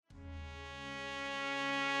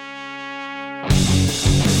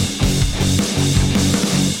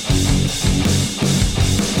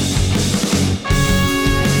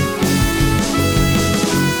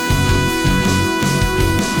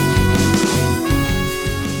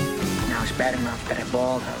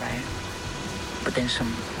But then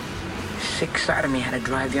some sick side of me had to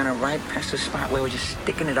drive down right past the spot where we're just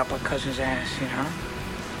sticking it up our cousin's ass, you know?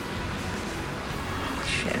 Oh,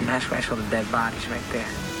 shit, and that's where I saw the dead bodies right there.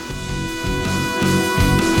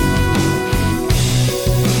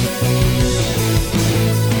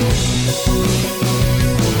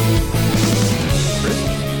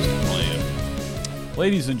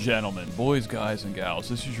 Ladies and gentlemen, boys, guys, and gals,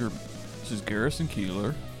 this is Garrison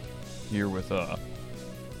Keeler here with the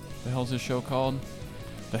hell's this show called?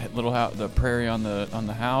 The little house, the prairie on the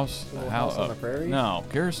house. Little house on the prairie? No,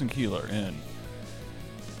 Garrison Keeler in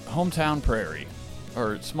hometown prairie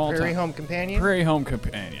or small Prairie town. Home Companion. Prairie Home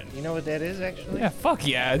Companion. You know what that is, actually? Yeah, fuck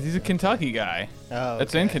yeah, he's a Kentucky guy. Oh,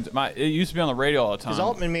 that's okay. It used to be on the radio all the time. Because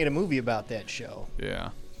Altman made a movie about that show. Yeah.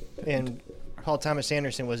 And Paul Thomas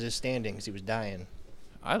Anderson was his stand-in because he was dying.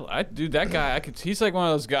 Dude, that guy, he's like one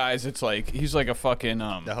of those guys. It's like he's like a fucking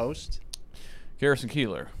the host. Garrison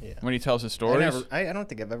Keeler. Yeah. When he tells his stories. I don't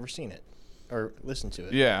think I've ever seen it or listened to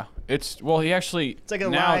it. Yeah, it's like a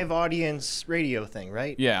live audience radio thing,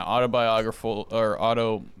 right? Yeah, autobiographical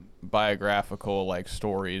like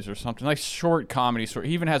stories or something, like short comedy story.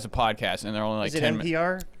 He even has a podcast, and they're only like is it 10 minutes.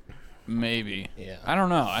 NPR? Maybe. Yeah. I don't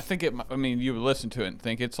know. I think I mean, you would listen to it and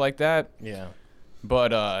think it's like that. Yeah.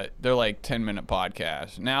 But they're like 10-minute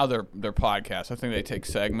podcasts. Now they're podcasts. I think they take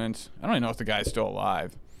segments. I don't even know if the guy's still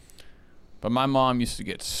alive. But my mom used to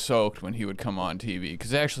get soaked when he would come on TV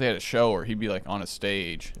because they actually had a show where he'd be like on a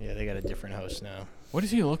stage. Yeah, they got a different host now. What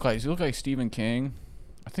does he look like? Does he look like Stephen King?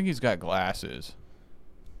 I think he's got glasses.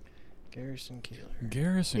 Garrison Keeler.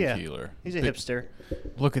 Keeler. He's a hipster.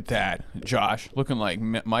 Look at that. Josh, looking like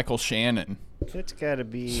Michael Shannon. It's got to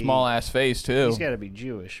be... Small-ass face, too. He's got to be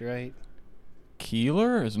Jewish, right?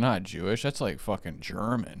 Keeler is not Jewish. That's like fucking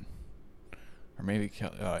German. Or maybe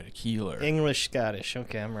Keeler. English Scottish.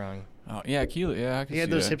 Okay, I'm wrong. Oh yeah, Keeler. Yeah, I can see that. He had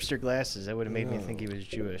those hipster glasses. That would have made me think he was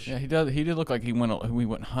Jewish. Yeah, he does. He did look like we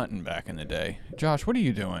went hunting back in the day. Josh, what are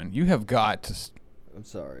you doing? You have got to. I'm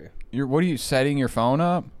sorry. What are you setting your phone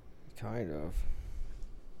up? Kind of.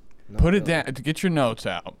 Put it down to get your notes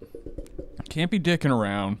out. Can't be dicking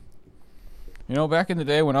around. You know, back in the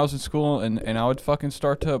day when I was in school and I would fucking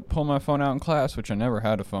start to pull my phone out in class, which I never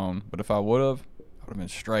had a phone, but if I would have been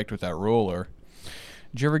striked with that ruler.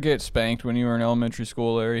 Did you ever get spanked when you were in elementary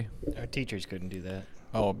school, Larry? Our teachers couldn't do that.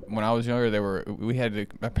 Oh, when I was younger,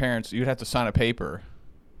 my parents, you'd have to sign a paper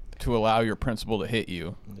to allow your principal to hit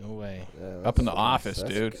you. No way. Yeah, up in the office,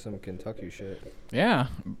 dude. Some Kentucky shit. Yeah.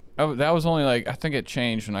 That was only I think it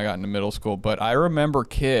changed when I got into middle school, but I remember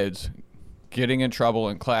kids getting in trouble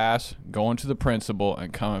in class, going to the principal,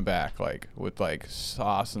 and coming back with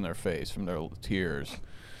sauce in their face from their tears.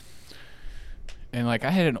 And I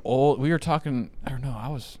had we were talking, I don't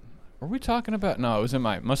know, were we talking about, no, it was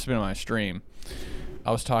must have been in my stream.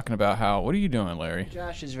 I was talking about what are you doing, Larry?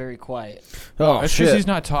 Josh is very quiet. Oh, it's because he's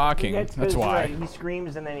not talking. That's why. Right. He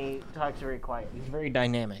screams and then he talks very quiet. He's very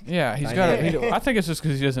dynamic. Yeah, he's got I think it's just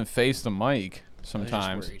because he doesn't face the mic sometimes.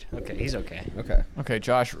 I was just worried. Okay, he's okay. Okay,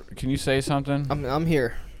 Josh, can you say something? I'm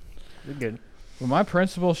here. You're good. Well, my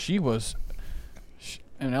principal,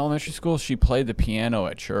 in elementary school, she played the piano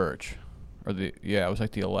at church. It was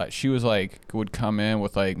like the elect. She was would come in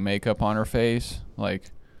with makeup on her face,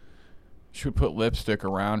 she would put lipstick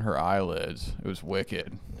around her eyelids. It was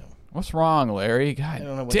wicked. No. What's wrong, Larry?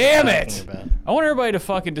 God damn it! I want everybody to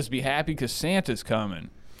fucking just be happy because Santa's coming.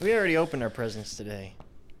 We already opened our presents today.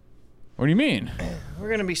 What do you mean? We're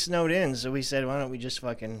gonna be snowed in, so we said, why don't we just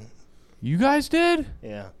fucking... You guys did?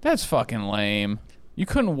 Yeah. That's fucking lame. You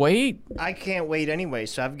couldn't wait? I can't wait anyway,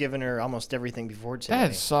 so I've given her almost everything before today.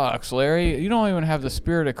 That sucks, Larry. You don't even have the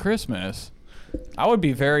spirit of Christmas. I would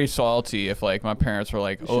be very salty if my parents were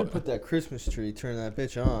like, you should put that Christmas tree, turn that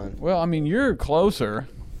bitch on. Well, I mean, you're closer.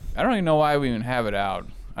 I don't even know why we even have it out.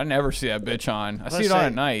 I never see that bitch on. I see it on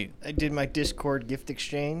at night. I did my Discord gift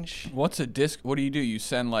exchange. What's a disc? What do? You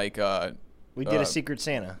send we did a Secret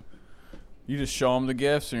Santa. You just show them the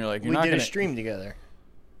gifts and you're like, we did a stream together.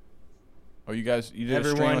 Oh, you did a stream with the yellow?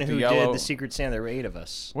 Everyone who did the Secret Santa, there were 8 of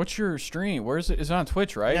us. What's your stream? Where is it? It's on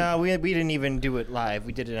Twitch, right? No, we didn't even do it live.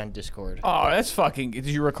 We did it on Discord. Oh, that's fucking... Did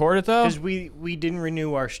you record it, though? Because we didn't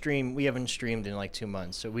renew our stream. We haven't streamed in 2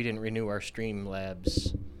 months, so we didn't renew our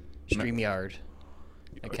StreamYard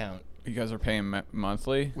account. You guys are paying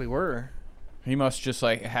monthly? We were. He must just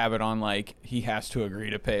have it on he has to agree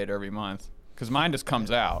to pay it every month. Because mine just comes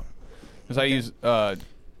out. Because I use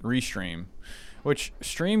Restream. Which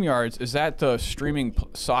StreamYards, is that the streaming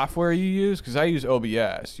software you use? Because I use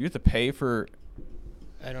OBS. You have to pay for...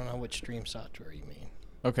 I don't know what stream software you mean.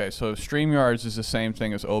 Okay, so StreamYards is the same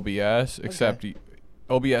thing as OBS, except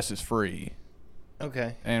OBS is free.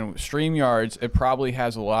 Okay. And StreamYards, it probably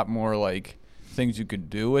has a lot more, like, things you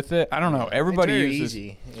could do with it. I don't know. Everybody it's very uses...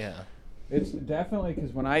 easy. Yeah. It's definitely...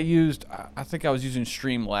 Because when I used... I think I was using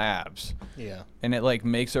Streamlabs. Yeah. And it, like,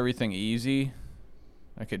 makes everything easy.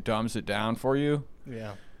 Like, it dumbs it down for you.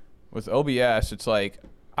 Yeah. With OBS, it's like...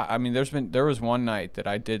 I mean, there was one night that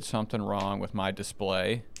I did something wrong with my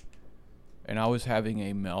display. And I was having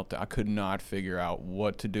a meltdown. I could not figure out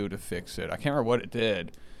what to do to fix it. I can't remember what it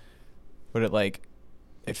did. But it, like...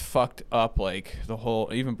 It fucked up, like, the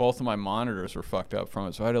whole... Even both of my monitors were fucked up from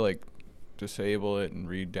it. So I had to, like, disable it and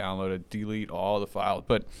re-download it, delete all the files.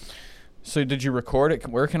 But... So did you record it?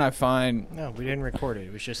 Where can I find... No, we didn't record it.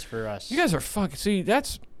 It was just for us. You guys are fucking... See,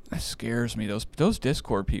 that scares me. Those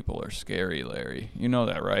Discord people are scary, Larry. You know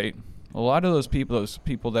that, right? A lot of those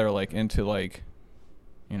people that are, like, into, like,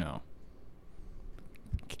 you know,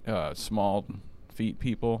 small feet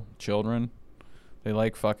people, children... They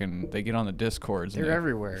like fucking... They get on the Discords. They're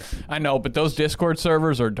everywhere. I know, but those Discord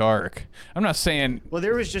servers are dark. I'm not saying... Well,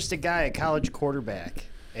 there was just a guy, a college quarterback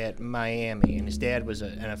at Miami, and his dad was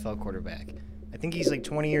an NFL quarterback. I think he's like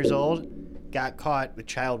 20 years old, got caught with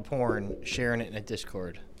child porn, sharing it in a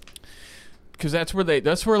Discord. Because that's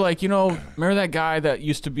where like, you know, remember that guy that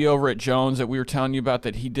used to be over at Jones that we were telling you about,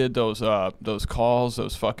 that he did those calls,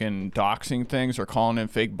 those fucking doxing things, or calling in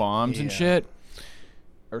fake bombs and shit?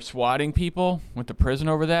 Or swatting people, went to prison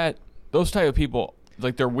over that. Those type of people,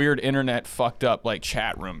 like, they're weird internet fucked up, like,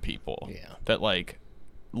 chat room people. Yeah. That, like,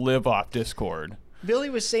 live off Discord. Billy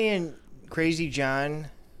was saying Crazy John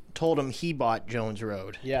told him he bought Jones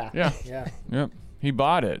Road. Yeah. Yeah. Yeah. Yep. He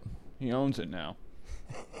bought it. He owns it now.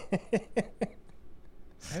 How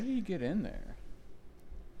did he get in there?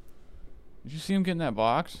 Did you see him get in that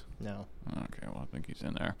box? No. Okay, well, I think he's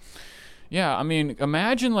in there. Yeah, I mean,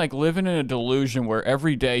 imagine, like, living in a delusion where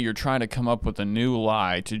every day you're trying to come up with a new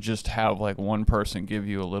lie to just have, like, one person give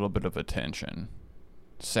you a little bit of attention.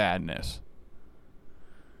 Sadness.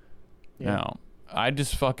 Yeah. No. I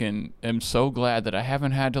just fucking am so glad that I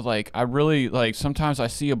haven't had to, like, I really, like, sometimes I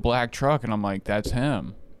see a black truck and I'm like, that's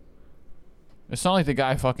him. It's not like the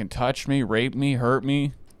guy fucking touched me, raped me, hurt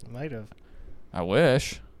me. Might have. I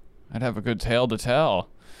wish. I'd have a good tale to tell.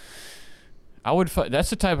 I would.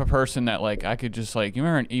 That's the type of person that, like, I could just, like, you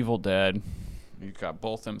remember in Evil Dead? You got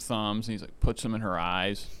both them thumbs, and he's like puts them in her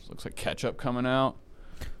eyes. Looks like ketchup coming out.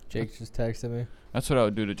 Jake just texted me. That's what I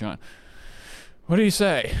would do to John. What do you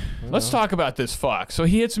say? Let's talk about this fuck. So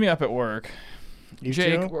he hits me up at work. You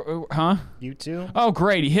Jake, too? huh? You too? Oh,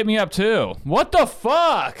 great. He hit me up too. What the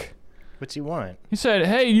fuck? What's he want? He said,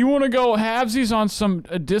 hey, you want to go halvesies on some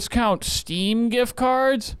discount Steam gift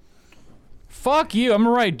cards? Fuck you. I'm the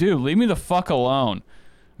right dude. Leave me the fuck alone.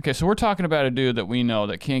 Okay, so we're talking about a dude that we know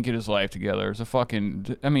that can't get his life together. It's a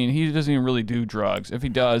fucking... I mean, he doesn't even really do drugs. If he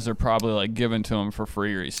does, they're probably, like, given to him for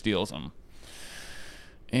free, or he steals them.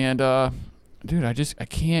 And, dude, I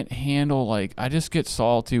can't handle, like... I just get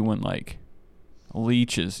salty when, like,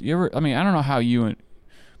 leeches... You ever... I mean, I don't know how you and...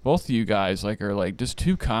 Both of you guys, like, are, like, just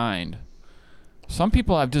too kind. Some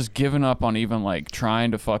people I've just given up on even, like,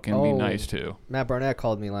 trying to fucking be nice to. Matt Barnett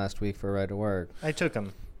called me last week for a ride to work. I took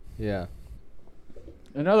him. Yeah.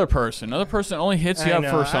 Another person only hits you up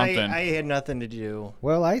for something. I had nothing to do.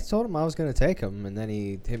 Well, I told him I was going to take him, and then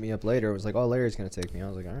he hit me up later. It was like, oh, Larry's going to take me. I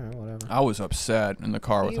was like, all right, whatever. I was upset in the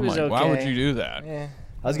car with him. was Like, why would okay. you do that? Yeah.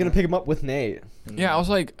 I was going to pick him up with Nate. Yeah, I was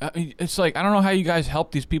like, it's like, I don't know how you guys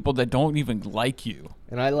help these people that don't even like you.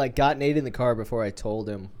 And I, like, got Nate in the car before I told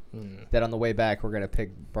him that on the way back we're going to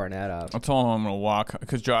pick Barnett up. I told him I'm going to walk,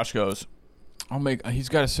 because Josh goes, he's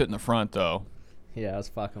got to sit in the front, though. Yeah, I was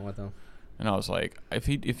fucking with him. And I was like,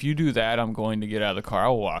 if you do that, I'm going to get out of the car.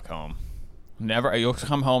 I'll walk home. You'll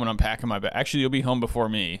come home and I'm packing my bag. Actually, you'll be home before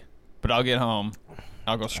me, but I'll get home.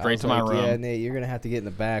 I'll go straight to my room. Yeah, Nate, you're going to have to get in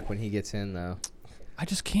the back when he gets in, though. I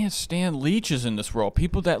just can't stand leeches in this world.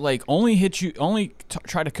 People that, like, only hit you,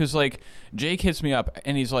 try to, because, like, Jake hits me up,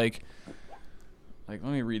 and he's like, let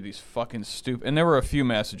me read these fucking stupid, and there were a few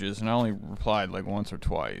messages, and I only replied, like, once or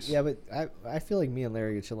twice. Yeah, but I feel like me and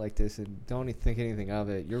Larry get shit like this, and don't even think anything of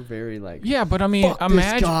it. You're very, like, yeah, but I mean, fuck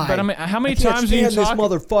imagine, this guy. but I mean, how many I can't times do you stand talk?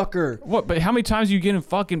 this motherfucker? What? But how many times do you get in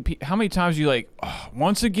fucking? How many times you like? Oh,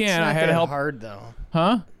 once again, I had to help. Hard though.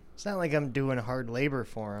 Huh? It's not like I'm doing hard labor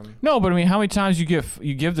for him. No, but I mean, how many times you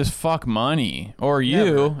give this fuck money, or you?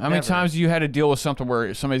 Never, How many never. times you had to deal with something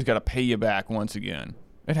where somebody's got to pay you back once again?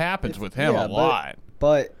 It happens with him a lot.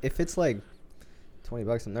 But if it's like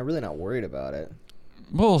 $20. I'm really not worried about it.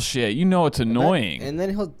 Bullshit. You know it's annoying. And then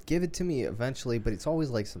he'll give it to me eventually, but it's always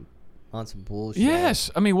like some bullshit. Yes.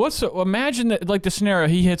 I mean, imagine that, like the scenario,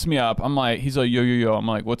 he hits me up. He's like, yo. I'm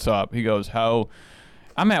like, what's up? He goes,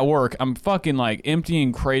 I'm at work. I'm fucking like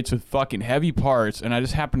emptying crates with fucking heavy parts, and I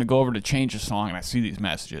just happen to go over to change a song, and I see these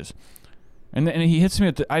messages. And then he hits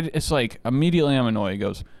me it's like, immediately I'm annoyed. He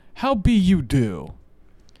goes, how be you do?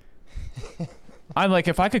 I'm like,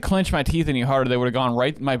 if I could clench my teeth any harder, they would have gone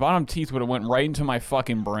right, my bottom teeth would have went right into my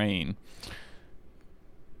fucking brain.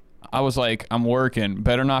 I was like, I'm working.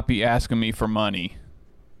 Better not be asking me for money.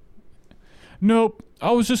 Nope.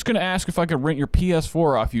 I was just going to ask if I could rent your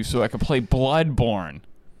PS4 off you so I could play Bloodborne.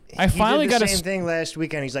 I finally got the same thing last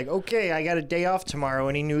weekend. He's like, okay, I got a day off tomorrow,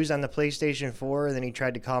 and he knew he was on the PlayStation 4, and then he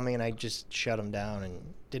tried to call me, and I just shut him down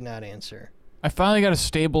and did not answer. I finally got a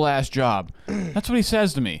stable-ass job. That's what he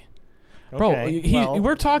says to me. Okay. Bro,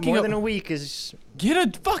 we're talking... More than a week is... Get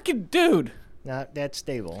a fucking... Dude. Not that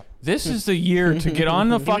stable. This is the year to get on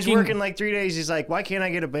the fucking... He was working like 3 days. He's like, why can't I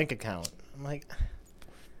get a bank account? I'm like,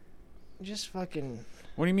 just fucking...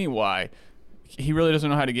 What do you mean, why? He really doesn't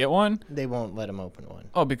know how to get one? They won't let him open one.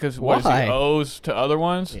 Oh, because what is he owes to other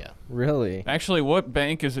ones? Yeah. Really? Actually, what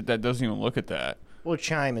bank is it that doesn't even look at that? Well,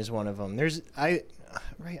 Chime is one of them. All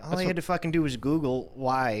I had to fucking do was Google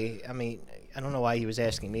why. I mean, I don't know why he was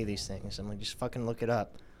asking me these things. I'm like, just fucking look it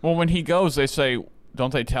up. Well, when he goes, they say,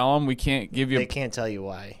 don't they tell him we can't give you... They can't tell you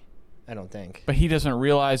why, I don't think. But he doesn't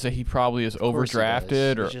realize that he probably is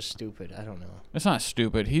overdrafted. He's just stupid. I don't know. It's not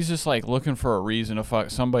stupid. He's just like looking for a reason to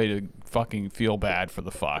somebody to fucking feel bad for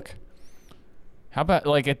the fuck. How about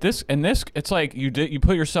like it's like you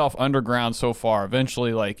put yourself underground so far.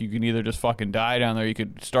 Eventually, like you can either just fucking die down there, you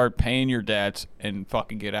could start paying your debts and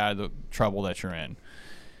fucking get out of the trouble that you're in.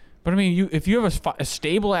 But I mean, if you have a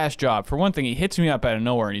stable ass job, for one thing, he hits me up out of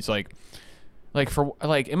nowhere and he's like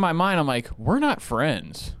in my mind, I'm like, we're not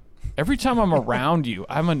friends. Every time I'm around you,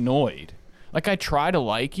 I'm annoyed. Like I try to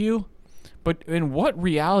like you, but in what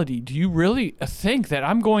reality do you really think that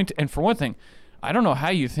I'm going to? And for one thing, I don't know how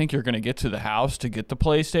you think you're going to get to the house to get the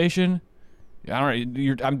PlayStation. I don't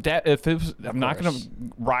know. I'm not going to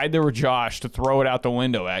ride there with Josh to throw it out the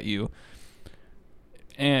window at you.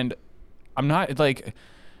 And I'm not like.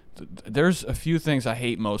 There's a few things I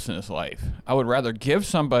hate most in this life. I would rather give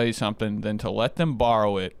somebody something than to let them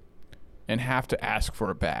borrow it and have to ask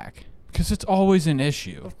for it back, because it's always an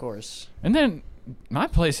issue. Of course. And then my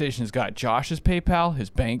PlayStation's got Josh's PayPal, his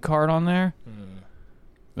bank card on there.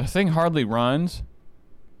 The thing hardly runs.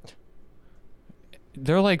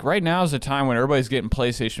 They're like, right now is the time when everybody's getting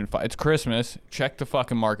PlayStation 5. It's Christmas. Check the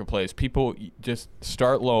fucking marketplace. People just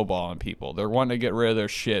start lowballing people. They're wanting to get rid of their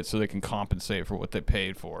shit so they can compensate for what they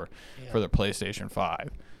paid for their PlayStation 5.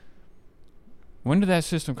 When did that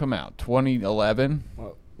system come out? 2011?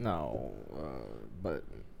 Well, no, but...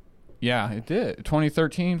 Yeah, it did.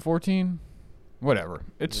 2013, 14? Whatever.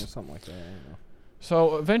 It's something like that. I don't know.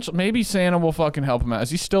 So eventually, maybe Santa will fucking help him out.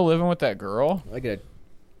 Is he still living with that girl?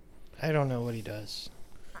 I don't know what he does.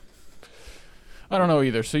 I don't know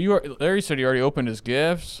either. So Larry said he already opened his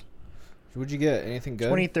gifts. What'd you get? Anything good?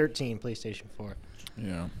 2013 PlayStation 4.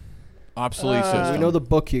 Yeah. Obsolete system. We know the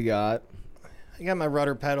book you got. I got my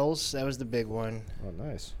rudder pedals. That was the big one. Oh,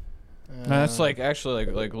 nice. No, that's like actually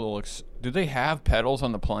like little. Do they have pedals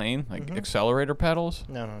on the plane? Like accelerator pedals?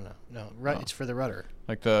 No. It's for the rudder.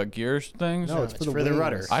 Like the gears things? No, it's for the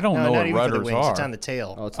rudder. I don't know what rudders are. It's on the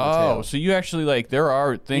tail. Oh, it's on the tail. So you actually like there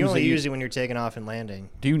are things. You only use it when you're taking off and landing.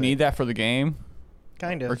 Do you need that for the game?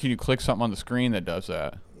 Kind of. Or can you click something on the screen that does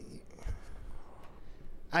that?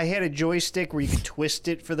 I had a joystick where you could twist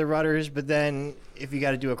it for the rudders, but then if you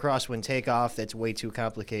got to do a crosswind takeoff, that's way too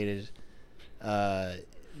complicated.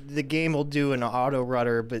 The game will do an auto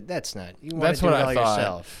rudder, but that's not. You want to do it all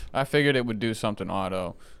yourself. I figured it would do something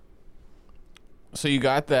auto. So you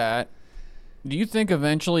got that. Do you think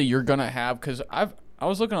eventually you're gonna have? Because I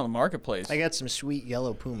was looking on the marketplace. I got some sweet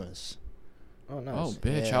yellow Pumas. Oh, nice. Oh,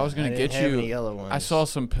 bitch! Yeah, I was gonna I get didn't have you. any yellow ones. I saw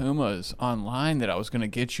some Pumas online that I was gonna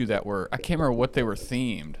get you that were. I can't remember what they were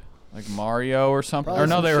themed. Like Mario or something. Probably or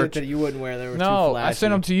no, some they were. shit that you wouldn't wear. They were too No, flashy. I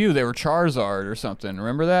sent them to you. They were Charizard or something.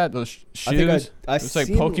 Remember that? Those shoes. I think it's like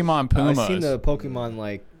Pokemon Pumas. I've seen the Pokemon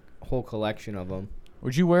like whole collection of them.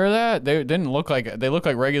 Would you wear that? They didn't look like. They look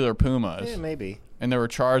like regular Pumas. Yeah, maybe. And there were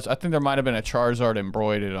I think there might have been a Charizard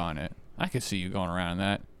embroidered on it. I could see you going around in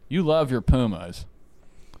that. You love your Pumas.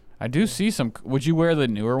 I do see some. Would you wear the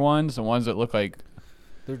newer ones? The ones that look like.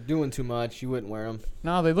 They're doing too much. You wouldn't wear them.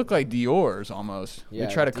 No, they look like Dior's almost. Yeah,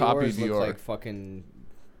 they try to copy Dior's Dior. look like fucking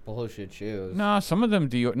bullshit shoes. No, some of them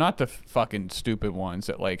Dior, not the fucking stupid ones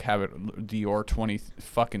that like have it Dior 20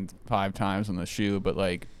 fucking 5 times on the shoe, but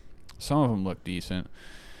like some of them look decent.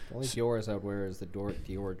 The only Dior's I would wear is the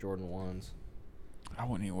Dior Jordan 1s. I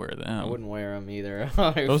wouldn't even wear them. I wouldn't wear them either.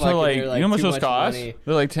 Those are like, you know how much those cost? Money.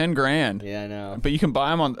 They're like 10 grand. Yeah, I know. But you can buy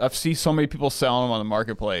them on, I've seen so many people selling them on the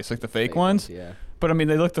marketplace, like the fake ones. Yeah. But I mean,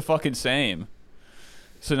 they look the fucking same.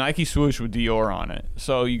 It's a Nike swoosh with Dior on it.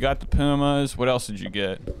 So you got the Pumas. What else did you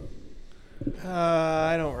get?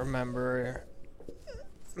 I don't remember.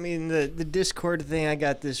 I mean, the Discord thing, I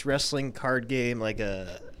got this wrestling card game, like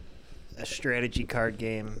a strategy card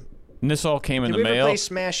game. And this all came in Did the we ever mail? play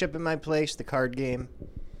Smash Up in my place, the card game?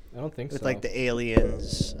 I don't think With so. like the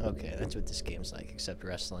aliens. Okay, that's what this game's like, except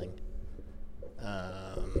wrestling.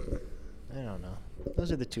 I don't know.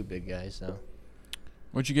 Those are the two big guys, though.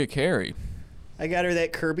 What'd you get, Carrie? I got her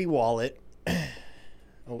that Kirby wallet.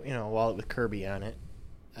 Oh, a wallet with Kirby on it.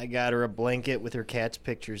 I got her a blanket with her cat's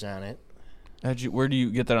pictures on it. Where do you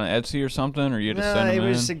get that, on Etsy or something, or you had to send it them in?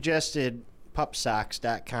 was suggested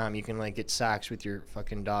pupsocks.com. You can like get socks with your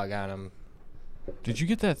fucking dog on them. Did you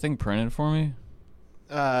get that thing printed for me?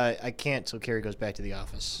 I can't till Carrie goes back to the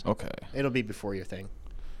office. Okay. It'll be before your thing.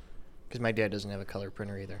 Because my dad doesn't have a color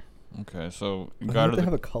printer either. Okay, so you I got have her to the,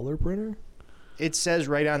 have a color printer? It says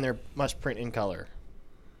right on there, must print in color.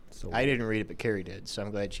 So I didn't read it, but Carrie did, so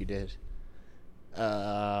I'm glad she did.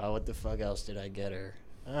 What the fuck else did I get her?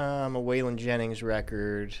 A Waylon Jennings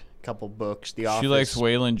record, a couple books, The Office. She likes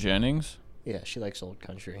Waylon Jennings? Yeah, she likes old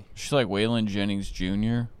country. She's like Waylon Jennings Jr.?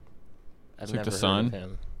 I've It's like never the heard son? of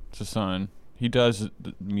him. It's his son. He does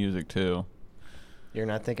the music, too. You're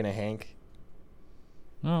not thinking of Hank?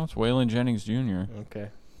 No, it's Waylon Jennings Jr. Okay.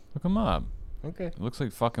 Look him up. Okay. It looks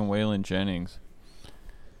like fucking Waylon Jennings.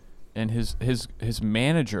 And his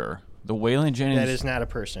manager, the Waylon Jennings... That is not a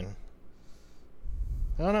person.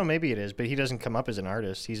 I don't know, maybe it is, but he doesn't come up as an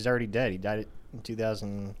artist. He's already dead. He died in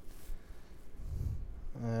 2000.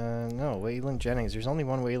 No, Waylon Jennings. There's only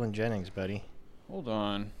one Waylon Jennings, buddy. Hold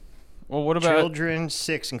on. Well, what about... Children,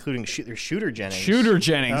 6, including there's Shooter Jennings. Shooter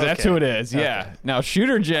Jennings, that's Okay. who it is, yeah. Okay. Now,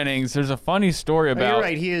 Shooter Jennings, there's a funny story Oh, about... you're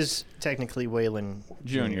right. He is technically Waylon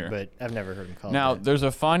Junior. But I've never heard him called Now, that. there's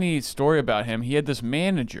a funny story about him. He had this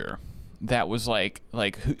manager that was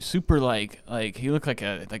super he looked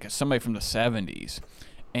like somebody from the 70s,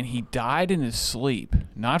 and he died in his sleep,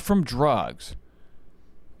 not from drugs.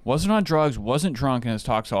 Wasn't on drugs, wasn't drunk in his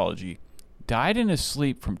toxology. Died in his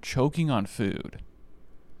sleep from choking on food.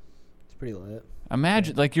 It's pretty lit.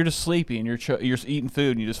 Imagine, like, you're just sleepy and you're eating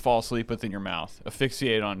food and you just fall asleep within your mouth,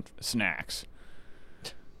 asphyxiate on snacks.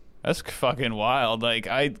 That's fucking wild. Like,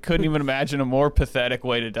 I couldn't even imagine a more pathetic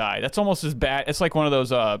way to die. That's almost as bad. It's like one of those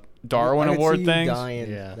Darwin I could Award see you things. dying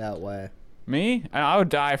Yeah. that way. Me? I would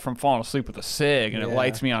die from falling asleep with a cig and it Yeah.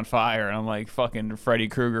 lights me on fire and I'm like fucking Freddy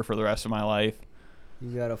Krueger for the rest of my life.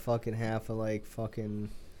 You got a fucking half of like fucking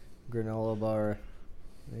granola bar.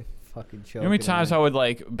 They fucking choking. You know how many times I would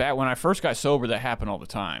back when I first got sober, that happened all the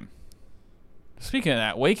time. Speaking of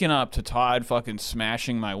that, waking up to Todd fucking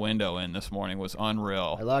smashing my window in this morning was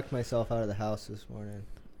unreal. I locked myself out of the house this morning.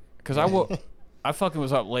 Because I fucking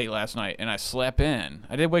was up late last night and I slept in.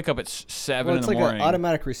 I did wake up at 7 Well, in it's the like morning. an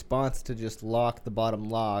automatic response to just lock the bottom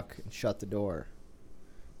lock and shut the door.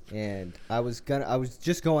 And I was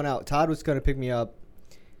just going out. Todd was gonna pick me up,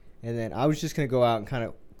 and then I was just gonna go out and kind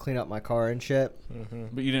of clean up my car and shit.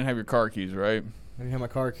 But you didn't have your car keys, right? I didn't have my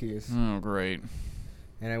car keys, Oh, great.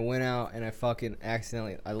 and I went out and I fucking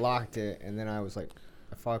accidentally I locked it, and then I was like,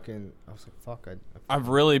 fuck. I've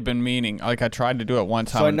really been meaning. Like, I tried to do it one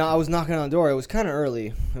time. So I was knocking on the door. It was kind of early.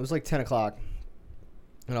 It was like 10 o'clock.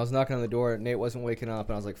 And I was knocking on the door. Nate wasn't waking up.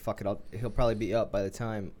 And I was like, fuck it. He'll probably be up by the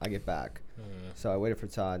time I get back. So I waited for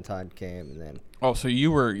Todd. And Todd came. And then Oh, so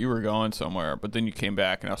you were going somewhere, but then you came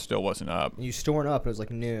back and I still wasn't up. you storing up. It was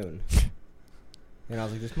like noon. And I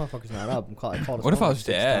was like, this motherfucker's not up. I called his What if phone I like was 6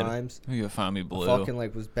 dead? times. You find me blue. I fucking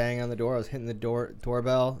was banging on the door. I was hitting the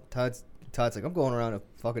doorbell. Todd's like, I'm going around to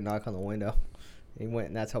fucking knock on the window. He went,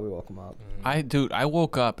 and that's how we woke him up. I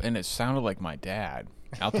woke up and it sounded like my dad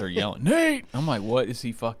out there yelling, Nate! I'm like, what is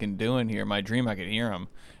he fucking doing here? In my dream, I could hear him.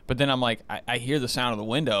 But then I'm like, I hear the sound of the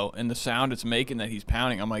window and the sound it's making that he's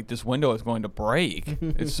pounding. I'm like, this window is going to break.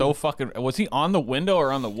 It's so fucking... Was he on the window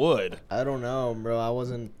or on the wood? I don't know, bro. I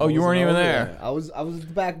wasn't. Oh, you weren't even over there. I was at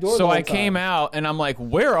the back door. So the whole I came time. out and I'm like,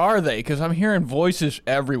 where are they? Because I'm hearing voices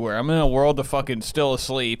everywhere. I'm in a world of fucking still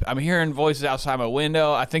asleep. I'm hearing voices outside my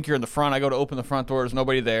window. I think you're in the front. I go to open the front door. There's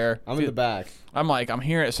nobody there. I'm in the back. I'm like, I'm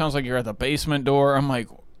hearing, it sounds like you're at the basement door. I'm like,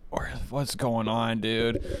 what's going on,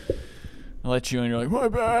 dude? I let you in, you're like, my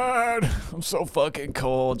bad. I'm so fucking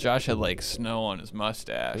cold. Josh had like snow on his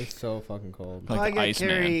mustache. It's so fucking cold. Like I the got Iceman.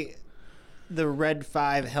 carry the Red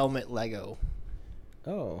 5 helmet Lego.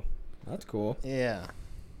 Oh, that's cool. Yeah.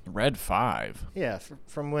 Red 5. Yeah,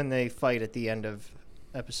 from when they fight at the end of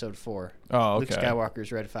episode 4. Oh, Luke okay.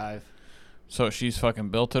 Skywalker's Red 5. So she's fucking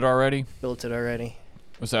built it already? Built it already.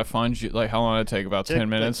 Was that fun? Like, how long did it take? About Took 10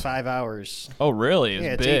 minutes? Like 5 hours. Oh, really? It's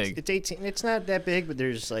yeah, big. It's 18. It's not that big, but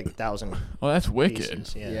there's like 1,000 Well, that's wicked.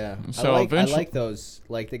 pieces. Yeah. Yeah. So I eventually- like those.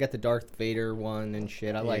 Like, they got the Darth Vader one and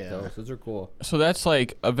shit. I like Yeah. those. Those are cool. So that's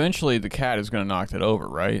like, eventually the cat is going to knock that over,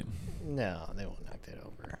 right? No, they won't knock that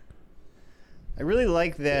over. I really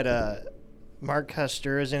like that Mark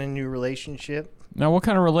Custer is in a new relationship. Now, what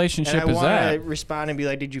kind of And relationship I is want that? to respond and be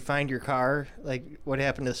like, did you find your car? Like, what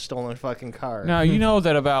happened to the stolen fucking car? Now, you know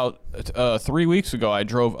that about 3 weeks ago, I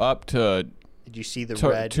drove up to Did you see the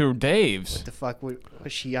red? to Dave's. What the fuck was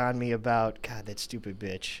she on me about? God, that stupid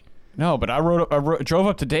bitch. No, but I drove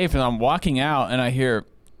up to Dave, and I'm walking out, and I hear,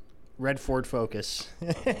 Red Ford Focus.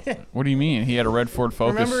 what do you mean? He had a red Ford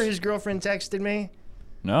Focus? Remember his girlfriend texted me?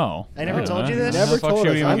 No. I never told you this? How the Never fuck told she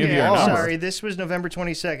would us. even I'm give you Okay, her I'm number? sorry. This was November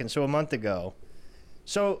 22nd, so a month ago.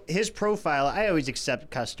 So his profile, I always accept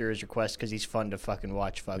Custer's request because he's fun to fucking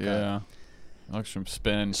watch fuck up. Yeah. Looks from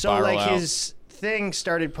spin, So spiral like out. his thing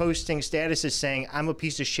started posting statuses saying, I'm a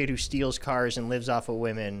piece of shit who steals cars and lives off of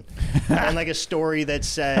women. And like a story that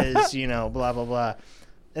says, you know, blah, blah, blah.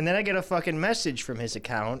 And then I get a fucking message from his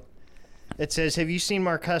account that says, have you seen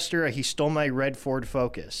Mark Custer? He stole my red Ford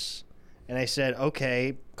Focus. And I said,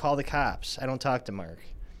 okay, call the cops. I don't talk to Mark.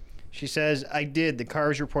 She says, I did. The car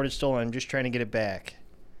was reported stolen. I'm just trying to get it back.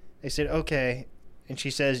 I said, okay. And she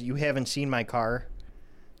says, you haven't seen my car?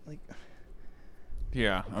 Like,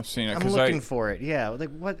 Yeah, I've seen it. I'm 'cause looking for it. Yeah. Like,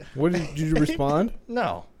 what? What did you respond?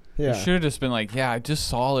 No. You Yeah. should have just been like, yeah, I just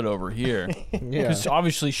saw it over here. Yeah. Because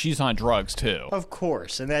obviously she's on drugs, too. Of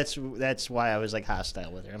course. And that's why I was like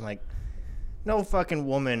hostile with her. I'm like, no fucking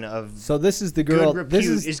woman of So this is the girl. good This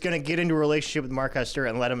repute is, is going to get into a relationship with Mark Custer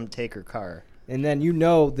and let him take her car. and then you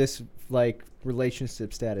know this like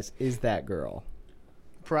relationship status is that girl.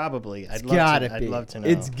 Probably. I'd It's love gotta to, be. I'd love to know.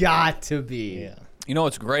 It's got to be. yeah. You know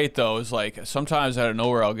what's great, though, is like sometimes out of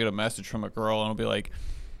nowhere I'll get a message from a girl and I'll be like,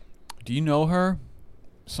 do you know her?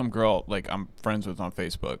 Some girl, like, I'm friends with on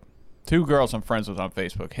Facebook. 2 girls I'm friends with on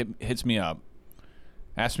Facebook hits me up,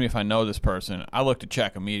 asks me if I know this person. I look to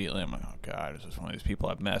check immediately. I'm like, oh, God, this is one of these people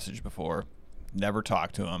I've messaged before. Never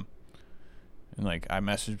talked to him. And, like, I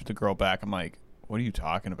messaged the girl back. I'm like, what are you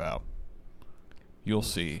talking about? You'll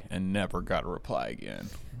see. And never got a reply again.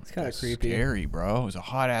 It's kind of That's creepy. scary, bro. It was a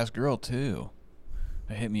hot-ass girl, too.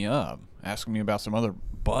 That hit me up, asking me about some other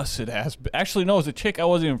busted-ass... Actually, no, it was a chick I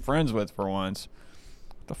wasn't even friends with for once.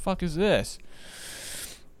 What the fuck is this?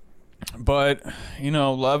 But, you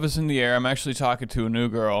know, love is in the air. I'm actually talking to a new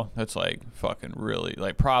girl that's, like, fucking really...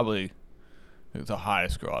 Like, probably the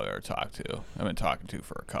hottest girl I've ever talked to. I've been talking to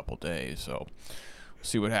for a couple days, so... We'll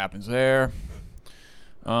see what happens there.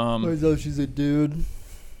 I know she's a dude.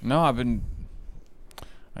 No,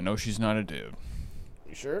 I know she's not a dude.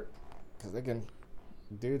 You sure? Because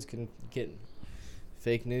dudes can get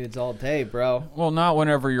fake nudes all day, bro. Well, not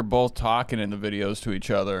whenever you're both talking in the videos to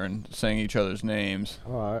each other and saying each other's names.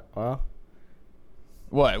 All right. Well,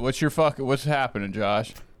 What? What's happening,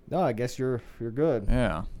 Josh? no, I guess you're good.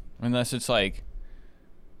 Yeah. Unless it's like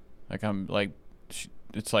I'm like,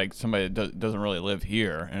 it's like somebody that doesn't really live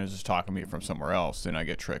here and is just talking to me from somewhere else. Then I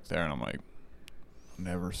get tricked there and I'm like, I'll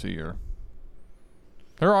never see her.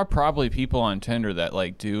 There are probably people on Tinder that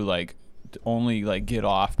like do like only like get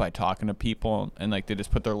off by talking to people and like they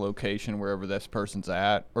just put their location wherever this person's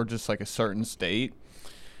at or just like a certain state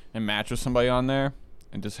and match with somebody on there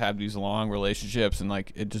and just have these long relationships and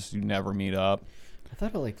like it just you never meet up. I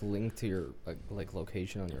thought it like linked to your like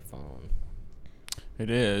location on your phone. It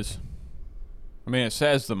is. I mean, it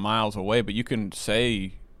says the miles away, but you can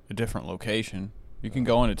say a different location. You can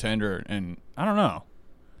go into Tinder and I don't know.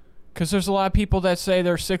 Because there's a lot of people that say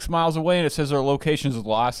they're 6 miles away and it says their location's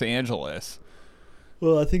Los Angeles.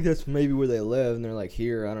 Well, I think that's maybe where they live, and they're like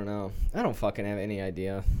here. I don't know. I don't fucking have any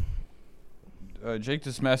idea. Jake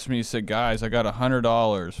just messaged me and said, guys, I got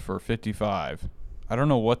 $100 for 55. I don't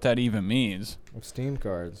know what that even means. Steam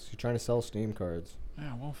cards. You're trying to sell Steam cards.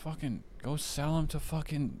 Yeah, well, fucking go sell them to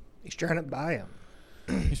fucking... He's trying to buy him.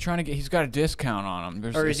 He's got a discount on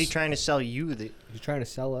them. Or is he trying to sell you the... He's trying to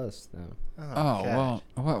sell us, though. Oh, God.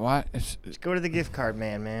 well, what? Just go to the gift card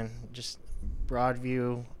man. Just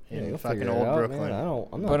Broadview in you'll fucking figure it old out, Brooklyn. Man.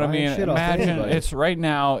 I'm not But I buying mean, shit off imagine anybody. it's right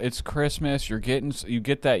now. It's Christmas. You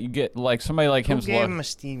get like somebody like Who him's gave luck. him a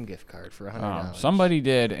Steam gift card for $100? Somebody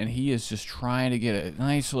did, and he is just trying to get a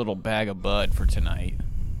nice little bag of bud for tonight.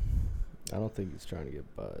 I don't think he's trying to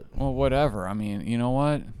get bud. Well, whatever. I mean, you know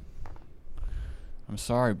what? I'm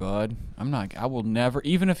sorry, bud. I will never.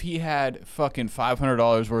 Even if he had fucking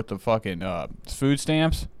 $500 worth of fucking food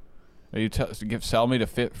stamps, you sell me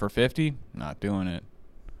for 50. Not doing it.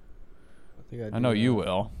 I know you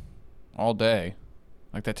will. All day.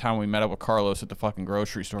 Like that time we met up with Carlos at the fucking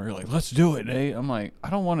grocery store. You're like, let's do it, Nate. I'm like, I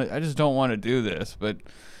just don't want to do this. But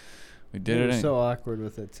we did it. He was so awkward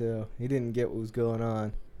with it, too. He didn't get what was going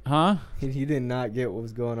on. Huh? He did not get what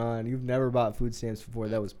was going on. You've never bought food stamps before.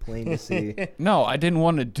 That was plain to see. No, I didn't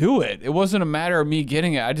want to do it. It wasn't a matter of me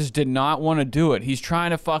getting it. I just did not want to do it. He's trying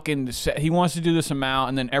to fucking he wants to do this amount,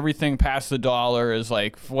 and then everything past the dollar is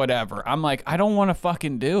like whatever. I'm like, I don't want to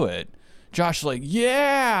fucking do it. Josh is like,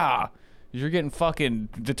 yeah. You're getting fucking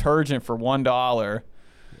detergent for $1.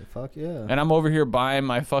 Fuck yeah. And I'm over here buying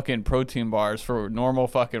my fucking protein bars for normal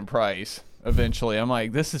fucking price eventually. I'm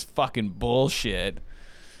like, this is fucking bullshit.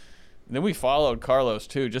 And then we followed Carlos,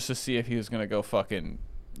 too, just to see if he was going to go fucking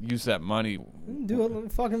use that money. Do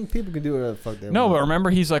it. Fucking people can do whatever the fuck they want. No, but remember,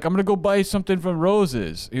 he's like, I'm going to go buy something from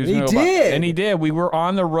Rose's. He did. And he did. did. We were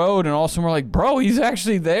on the road, and all of a sudden we're like, bro, he's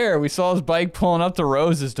actually there. We saw his bike pulling up to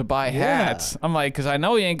Rose's to buy hats. I'm like, because I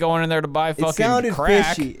know he ain't going in there to buy fucking It sounded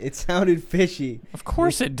crack. fishy. It sounded fishy. Of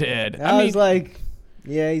course it did. I was like,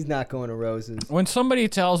 yeah, he's not going to Rose's. When somebody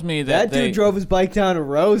tells me that dude drove his bike down to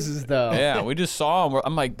Rose's, though. Yeah, we just saw him.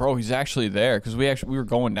 I'm like, bro, he's actually there because we were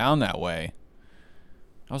going down that way.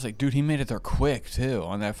 I was like, dude, he made it there quick too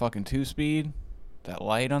on that fucking 2-speed, that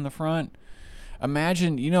light on the front.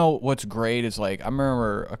 Imagine, you know what's great is like I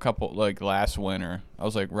remember a couple like last winter, I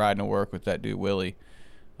was like riding to work with that dude Willie.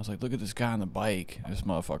 I was like, look at this guy on the bike. This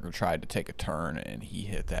motherfucker tried to take a turn and he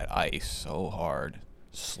hit that ice so hard,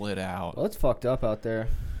 slid out. Well, it's fucked up out there.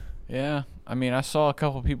 Yeah, I mean, I saw a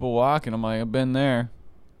couple people walking. I'm like, I've been there,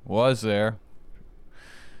 was there.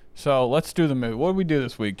 So let's do the movie. What did we do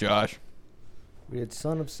this week, Josh? We had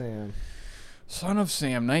Son of Sam. Son of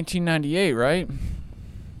Sam, 1998, right?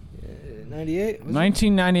 98?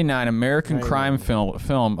 1999, American 99. crime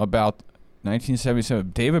film about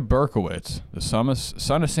 1977. David Berkowitz, the Son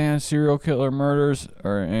of Sam serial killer murders,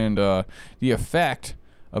 and the effect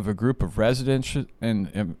of a group of residents in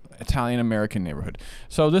an Italian-American neighborhood.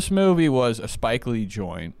 So this movie was a Spike Lee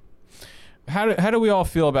joint. How do we all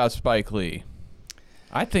feel about Spike Lee?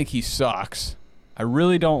 I think he sucks. I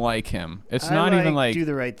really don't like him. It's not even like Do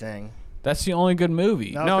the Right Thing. That's the only good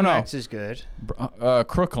movie. Malcolm No. X is good.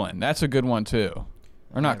 Crooklyn. That's a good one too.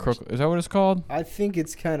 Or not Crooklyn. Is that what it's called? I think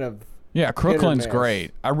it's kind of... Yeah, Crooklyn's miss.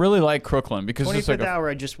 great. I really like Crooklyn because it's 25th like Hour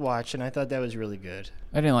I just watched, and I thought that was really good.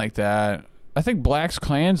 I didn't like that. I think I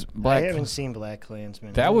haven't seen Black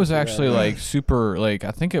Klansman. That was actually like super, like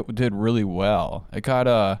I think it did really well. It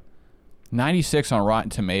got 96 on Rotten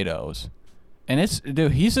Tomatoes. And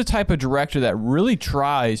dude, he's the type of director that really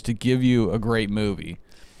tries to give you a great movie.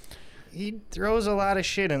 He throws a lot of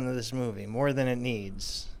shit into this movie, more than it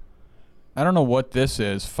needs. I don't know what this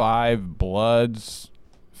is. 5 Bloods.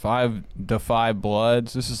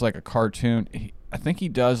 This is like a cartoon. I think he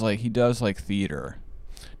does like theater.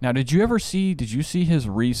 Now, did you see his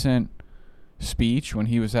recent speech when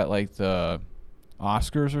he was at like the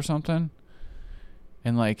Oscars or something?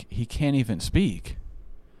 And like he can't even speak.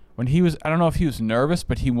 When he was, I don't know if he was nervous,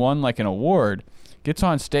 but he won like an award, gets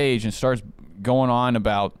on stage and starts going on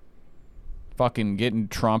about fucking getting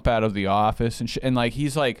Trump out of the office and like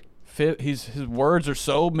he's like his words are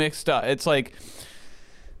so mixed up. It's like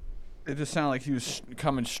it just sounded like he was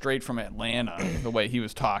coming straight from Atlanta the way he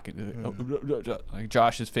was talking. Like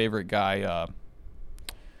Josh's favorite guy.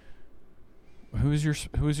 Who's your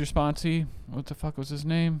sponsee? What the fuck was his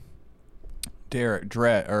name?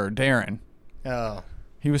 Darren. Oh.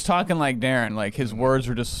 He was talking like Darren, like his words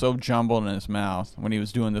were just so jumbled in his mouth when he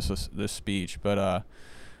was doing this speech. But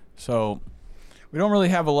so we don't really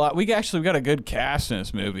have a lot. We got a good cast in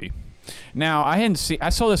this movie. Now I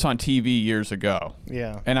saw this on TV years ago.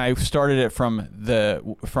 Yeah. And I started it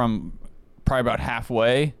from probably about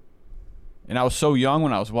halfway. And I was so young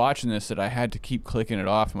when I was watching this that I had to keep clicking it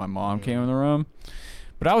off. And my mom came in the room,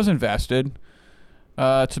 but I was invested.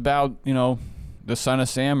 It's about the Son of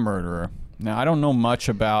Sam murderer. Now, I don't know much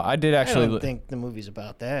about... I don't think the movie's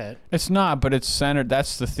about that. It's not, but it's centered...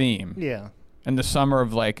 That's the theme. Yeah. And the summer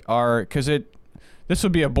of, like, because This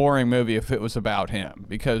would be a boring movie if it was about him,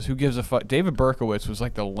 because who gives a fuck? David Berkowitz was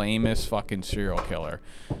like the lamest fucking serial killer,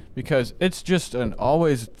 because it's just an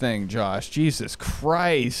always thing, Josh. Jesus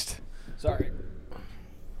Christ. Sorry.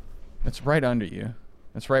 It's right under you.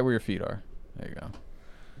 It's right where your feet are. There you go.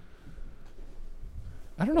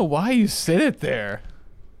 I don't know why you sit it there.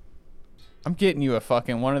 I'm getting you a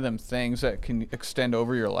fucking one of them things that can extend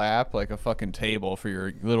over your lap, like a fucking table for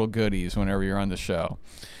your little goodies whenever you're on the show.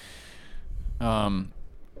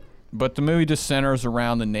 But the movie just centers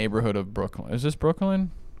around the neighborhood of Brooklyn. Is this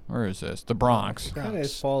Brooklyn? Where is this? The Bronx. Kind of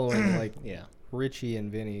is following like Yeah. Richie and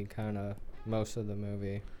Vinny kind of most of the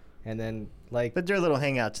movie, and then like But they're little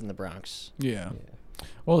hangouts in the Bronx. Yeah.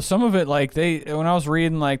 Well, some of it, like when I was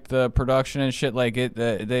reading like the production and shit, like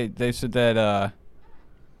they said that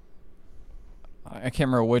I can't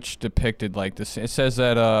remember which depicted like this. It says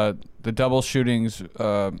that the double shootings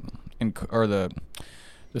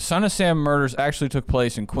the Son of Sam murders actually took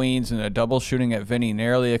place in Queens, and a double shooting at Vinny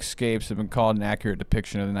narrowly escapes have been called an accurate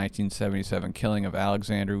depiction of the 1977 killing of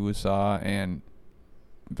Alexander Wusaw and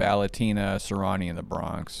Valentina Serrani in the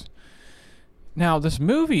Bronx. Now, this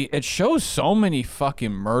movie, it shows so many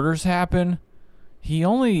fucking murders happen.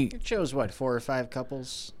 It shows, what, 4 or 5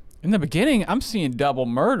 couples? In the beginning, I'm seeing double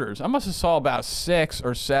murders. I must have saw about 6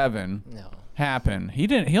 or 7 happen. He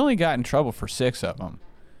only got in trouble for 6 of them.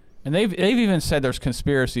 And they've even said there's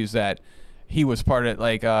conspiracies that he was part of it,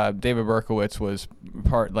 like David Berkowitz was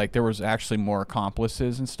part, like there was actually more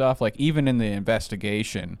accomplices and stuff. Like even in the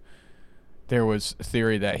investigation, there was a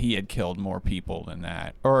theory that he had killed more people than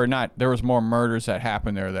that. Or not, there was more murders that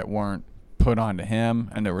happened there that weren't put onto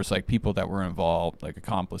him, and there was like people that were involved, like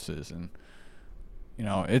accomplices, and you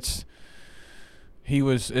know,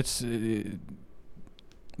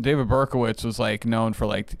 David Berkowitz was like known for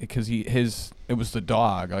like, because it was the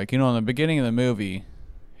dog, like, you know, in the beginning of the movie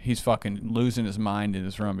he's fucking losing his mind in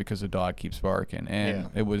his room because the dog keeps barking, and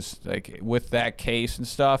it was like with that case and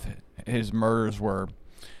stuff, his murders were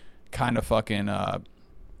kind of fucking I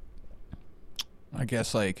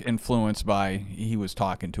guess like influenced by, he was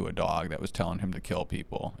talking to a dog that was telling him to kill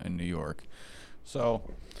people in New York. So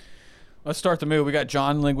let's start the movie. We got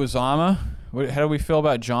John Leguizamo. How do we feel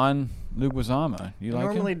about John Leguizamo? You like him?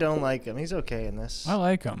 I normally don't like him. He's okay in this. I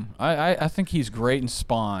like him. I think he's great in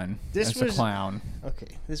Spawn as a clown.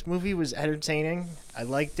 Okay, this movie was entertaining. I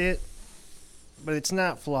liked it, but it's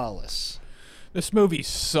not flawless. This movie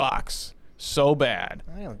sucks so bad.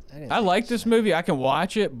 I like this movie. I can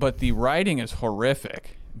watch it, but the writing is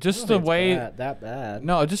horrific. Just the way that bad.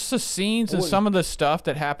 No, just the scenes and some of the stuff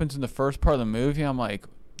that happens in the first part of the movie. I'm like,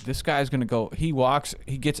 this guy's gonna go. He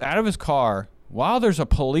gets out of his car while there's a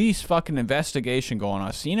police fucking investigation going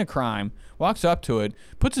on, scene of crime. Walks up to it,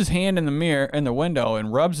 puts his hand in the mirror in the window,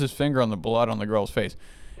 and rubs his finger on the blood on the girl's face.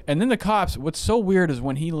 And then the cops. What's so weird is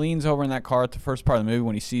when he leans over in that car at the first part of the movie,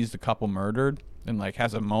 when he sees the couple murdered and like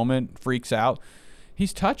has a moment, freaks out.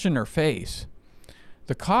 He's touching her face.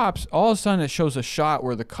 The cops, all of a sudden, it shows a shot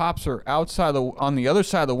where the cops are on the other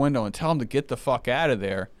side of the window and tell him to get the fuck out of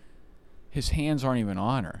there. His hands aren't even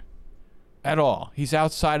on her at all. He's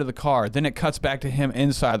outside of the car. Then it cuts back to him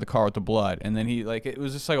inside the car with the blood. And then it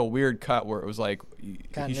was just like a weird cut where it was like,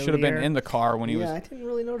 he should have been in the car when he was. Yeah, I didn't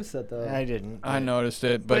really notice that though. I didn't. I noticed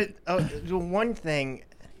it, but the one thing,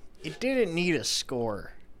 it didn't need a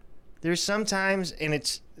score. There's sometimes,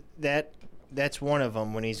 and that's one of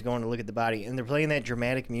them when he's going to look at the body, and they're playing that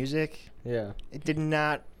dramatic music. Yeah. It did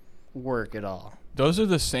not work at all. Those are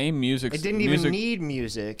the same music. It didn't even need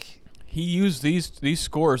music. He used these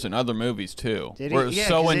scores in other movies too. Did where he? it was Yeah,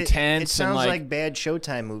 so 'cause intense. It sounds and like bad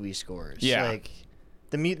Showtime movie scores. Yeah. Like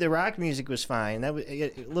the rock music was fine. That was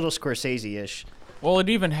a little Scorsese-ish. Well, it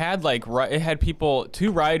even had it had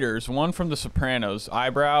two writers, one from The Sopranos,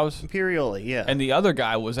 Eyebrows, Imperioli, yeah, and the other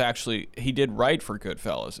guy was actually, he did write for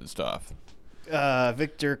Goodfellas and stuff.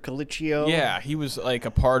 Victor Colicchio. Yeah, he was like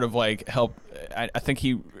a part of help. I think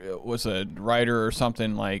he was a writer or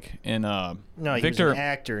something in No, he Victor, was an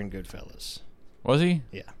actor in Goodfellas. Was he?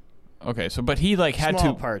 Yeah. Okay, so but he had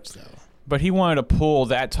small to parts though. But he wanted to pull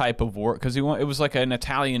that type of work because it was like an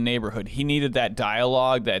Italian neighborhood. He needed that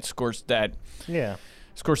dialogue, that Scorsese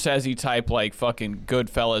type, like fucking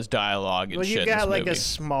Goodfellas dialogue and shit. Well, you got like movie. a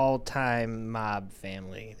small time mob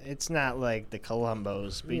family. It's not like the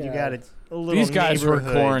Columbos, but you got a little. These guys were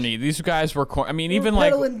neighborhood. corny. I mean, They even were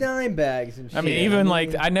like peddling dime bags and shit. I mean, even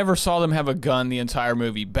like I never saw them have a gun the entire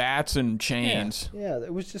movie. Bats and chains. Yeah,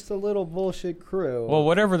 it was just a little bullshit crew. Well,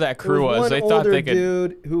 whatever that There crew was, one they thought they could.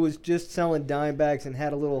 dude who was just selling dime bags and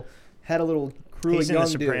had a little crew He's of in young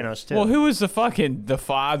The Sopranos too. Well, who was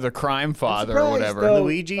the crime father or whatever? Though,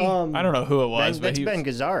 Luigi? I don't know who it was, but That's he Ben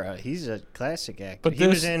Gazzara. He's a classic actor. But he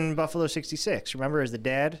was this- in Buffalo '66. Remember as the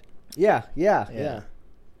dad? Yeah. Yeah.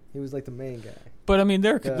 He was like the main guy. But I mean, He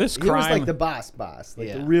was like the boss, like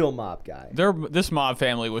Yeah. the real mob guy. this mob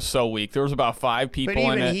family was so weak. There was about 5 people But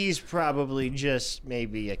in even it. he's probably just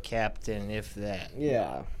maybe a captain, if that.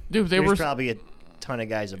 Yeah. Dude, they There's were probably a ton of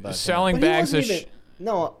guys above him. selling But he bags of wasn't even-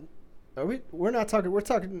 No, we're not talking. We're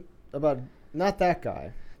talking about not that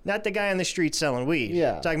guy. Not the guy on the street selling weed.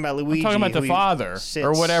 Yeah. Talking about Luigi. talking about the who he father sits-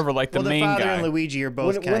 or whatever, like the well, main the father guy. and Luigi are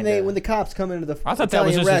both When the cops come into the I thought that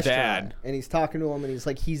was Italian just his restaurant, dad. and he's talking to him, and he's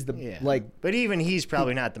like, he's the Yeah. like. But even he's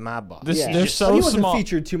probably not the mob boss. This- Yeah. they're But so he wasn't small.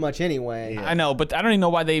 featured too much anyway. Yeah. I know, but I don't even know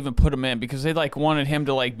why they even put him in, because they like wanted him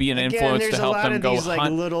to like be an Again, influence there's to a help lot them of go these like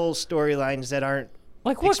hunt. little storylines that aren't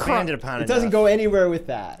Like what expanded crime? upon It doesn't enough. go anywhere with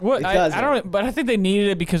that. What It I doesn't. don't, but I think they needed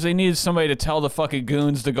it because they needed somebody to tell the fucking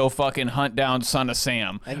goons to go fucking hunt down Son of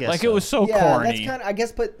Sam. I guess like so. it was so Yeah, corny. that's kind of. I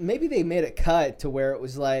guess, but maybe they made it cut to where it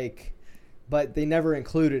was like, but they never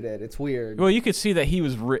included it. It's weird. Well, you could see that he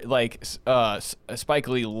was Spike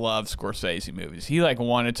Lee loved Scorsese movies. He like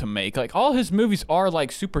wanted to make like all his movies are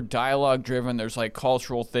like super dialogue driven. There's like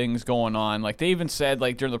cultural things going on. Like they even said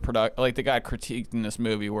like during the product, like they got critiqued in this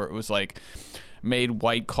movie where it was like made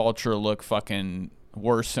white culture look fucking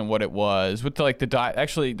worse than what it was. With like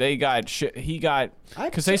actually they got shit. He got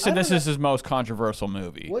because they said I this don't is his most controversial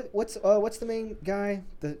movie. What's the main guy?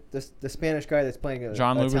 The Spanish guy that's playing a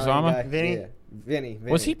John Italian Leguizamo? guy? Vinny? Yeah. Vinny.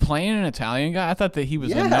 Was he playing an Italian guy? I thought that he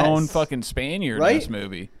was a Yes. known fucking Spaniard in Right? this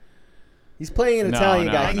movie. He's playing an No, Italian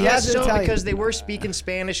no, guy. I no. He guess has an so Italian. because they were speaking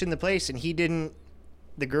Spanish in the place and he didn't.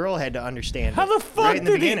 The girl had to understand. How it the fuck right in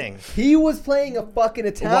the did he- beginning? He was playing a fucking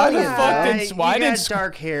Italian. fuck guy. did- why you did got Sc-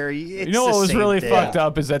 dark hair? You know what was really fucked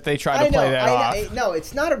up is that they tried to play that off. No,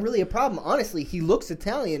 it's not really a problem. Honestly, he looks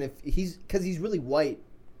Italian if because he's really white.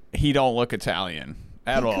 He don't look Italian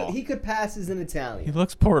at all. He could pass as an He Italian.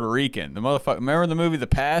 looks Puerto Rican. The motherfucker. Remember the movie The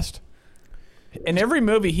Past? In every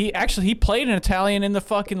movie, he played an Italian in the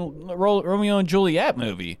fucking Romeo and Juliet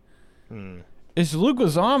movie. Is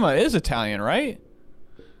Leguizamo is Italian, right?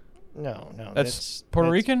 No, That's Puerto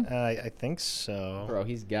Rican? I think so. Bro,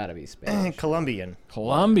 he's got to be Spanish. Colombian.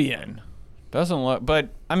 Colombian. Doesn't look. But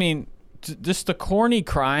I mean, just the corny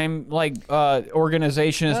crime like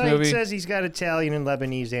organization in this It movie. says he's got Italian and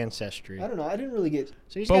Lebanese ancestry. I don't know. I didn't really get.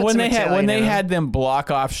 So he's But got when some they Italian in him. had them block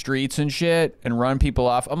off streets and shit and run people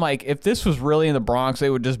off, I'm like, if this was really in the Bronx, they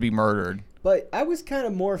would just be murdered. But I was kind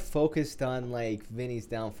of more focused on like Vinny's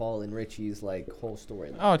downfall and Richie's like whole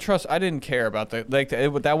storyline. Oh, I didn't care about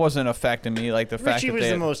that wasn't affecting me. Like the fact Richie that was they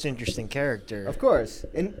the most interesting character. Of course,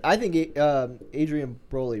 and I think Adrian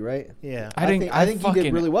Brody, right? Yeah. I think he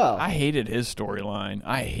did really well. I hated his storyline.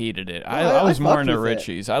 I hated it. No, I was I more fucked into with it.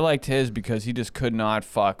 Richie's. I liked his because he just could not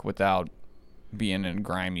fuck without being in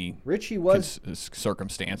grimy Richie was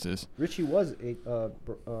circumstances.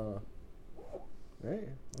 Right.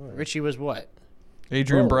 Richie was what?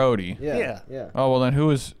 Adrian Brody. Yeah. Oh, well, then who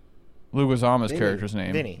was Leguizamo's Vinny. character's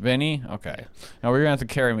name? Vinny. Vinny? Okay. Now, we're going to have to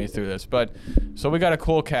carry me through this. But, so we got a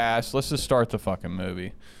cool cast. Let's just start the fucking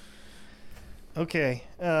movie. Okay.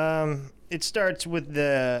 It starts with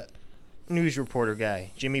the news reporter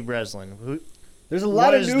guy, Jimmy Breslin. Who, There's a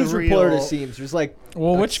lot of was news the reporter real- scenes. There's like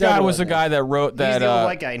Well, which guy several was the in there. guy that wrote he's that the old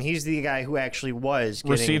white guy, and he's the guy who actually was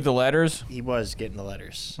getting, received the letters? He was getting the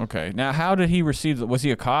letters. Okay. Now, how did he receive was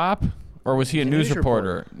he a cop? Or was he a He's a news news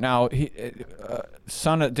reporter? Now,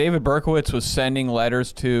 son of David Berkowitz was sending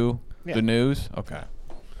letters to Yeah. the news? Okay.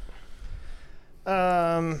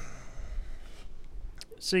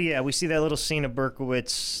 So yeah, we see that little scene of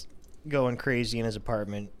Berkowitz going crazy in his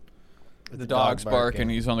apartment. With The dog's barking.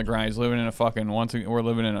 He's on the ground. He's living in a fucking we're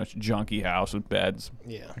living in a junky house with beds.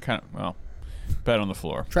 Yeah. Bed on the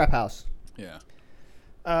floor. Trap House.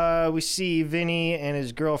 Yeah. We see Vinny and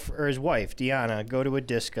his girlfriend or his wife Deanna go to a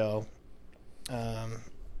disco.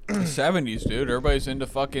 The 70s, dude. Everybody's into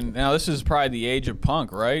fucking. Now this is probably the age of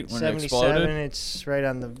punk, right? When it 77. exploded. It's right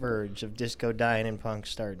on the verge of disco dying and punk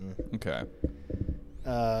starting. Okay.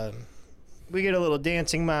 We get a little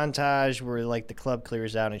dancing montage where like the club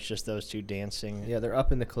clears out and it's just those two dancing. Yeah, they're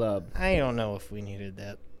up in the club. I don't know if we needed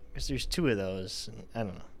that because there's two of those. And I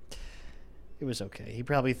don't know. It was okay. He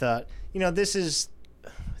probably thought, this is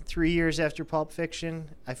 3 years after Pulp Fiction.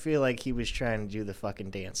 I feel like he was trying to do the fucking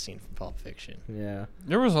dance scene from Pulp Fiction. Yeah.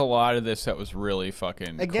 There was a lot of this that was really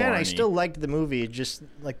fucking. Again, I corny. still liked the movie. It just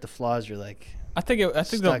like the flaws are like. I think the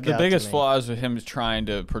stuck out to biggest me. flaw is with him trying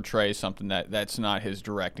to portray something that's not his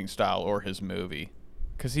directing style or his movie,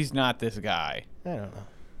 because he's not this guy. I don't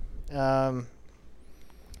know.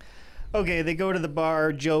 Okay, they go to the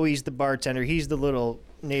bar. Joey's the bartender. He's the little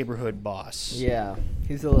neighborhood boss. Yeah,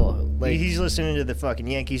 he's a little like He's listening to the fucking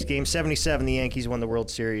Yankees game. 77, the Yankees won the World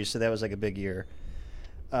Series, so that was like a big year.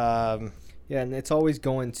 yeah, and it's always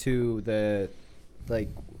going to the like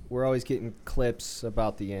we're always getting clips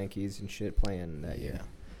about the Yankees and shit playing that year.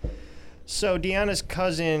 So Deanna's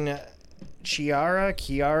cousin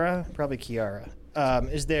Kiara, probably Kiara,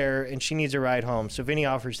 is there, and she needs a ride home. So Vinny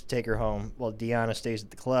offers to take her home while Deanna stays at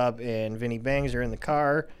the club, and Vinny bangs her in the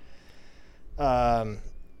car.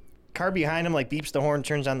 Car behind him like beeps the horn,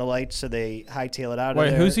 turns on the lights, so they hightail it out of there.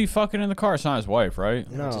 Wait, who's he fucking in the car? It's not his wife, right?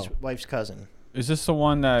 No, it's his wife's cousin. Is this the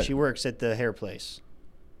one that... She works at the hair place.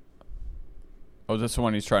 Oh, is this the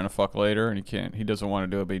one he's trying to fuck later and he doesn't want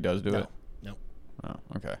to do it, but he does do it? No. Oh,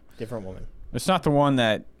 okay. Different woman. It's not the one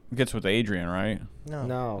that gets with Adrian, right?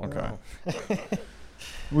 No. Okay.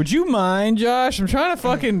 Would you mind, Josh? I'm trying to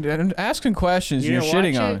fucking asking questions. You You're didn't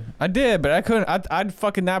shitting watch on it? me. I did, but I couldn't. I'd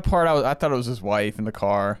fucking that part. I thought it was his wife in the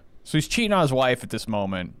car. So he's cheating on his wife at this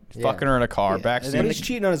moment. He's fucking her in a car, Yeah, backseat. And he's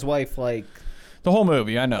cheating on his wife like The whole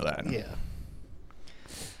movie. I know that. Yeah.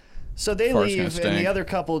 So they Fart's gonna leave, and stink. the other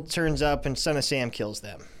couple turns up, and Son of Sam kills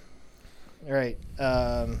them. All right.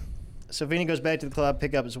 So Vinny goes back to the club,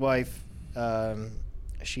 pick up his wife.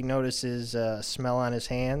 She notices a smell on his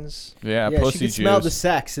hands. Yeah, yeah, pussy she juice. could smell the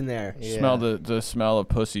sex in there. Yeah. Smell the smell of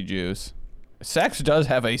pussy juice. Sex does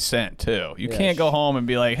have a scent too. You Yeah. can't go home and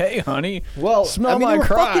be like, "Hey, honey, Well, smell I mean, my they were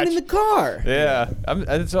crotch." fucking in the car. Yeah,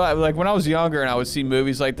 that's why, like when I was younger and I would see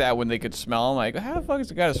movies like that when they could smell. I'm like, how the fuck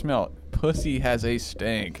is it got to smell? Pussy has a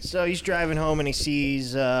stink. So he's driving home, and he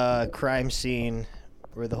sees a crime scene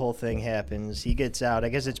where the whole thing happens. He gets out. I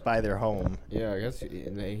guess it's by their home. Yeah, I guess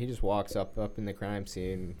he just walks up in the crime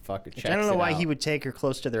scene, and fucking checks I don't know it why out. he would take her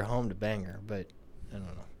close to their home to bang her, but I don't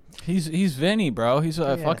know. He's Vinny, bro. He's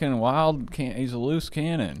a Yeah. fucking he's a loose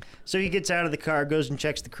cannon. So he gets out of the car, goes and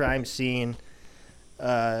checks the crime scene,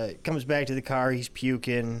 comes back to the car, he's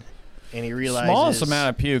puking, and he realizes Smallest amount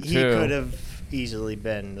of puke, he too. could have easily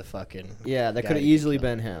been the fucking Yeah, that guy could have who easily killed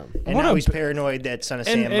him. been him. And What now a he's b- paranoid that Son of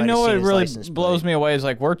Sam might And know have what seen it his really license blows plate. me away is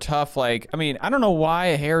like we're tough. Like I mean I don't know why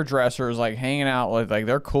a hairdresser is like hanging out with like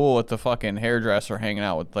they're cool with the fucking hairdresser hanging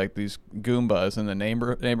out with like these goombas in the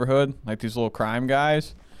neighborhood, like these little crime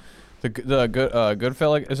guys. The good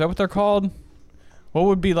fella, is that what they're called? What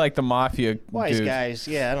would be like the mafia Wise dudes? guys,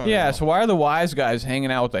 yeah, I don't know. Yeah, so why are the wise guys hanging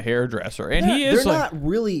out with the hairdresser? And he is they're like, not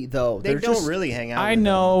really though. They They're don't just, really hang out I with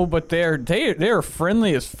know, but they're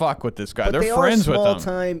friendly as fuck with this guy. But They're they friends are with small them.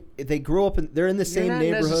 time. They grew up they're in the them. same You're not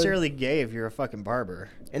neighborhood. necessarily gay if you're a fucking barber.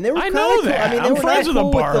 And they were I kinda know cool. that. I mean, they I'm were friends not with a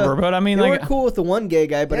cool barber, but I mean, they like, were cool with the one gay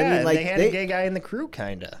guy. But yeah, I mean, like they had a gay guy in the crew,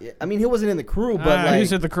 kinda. I mean, he wasn't in the crew, but he like,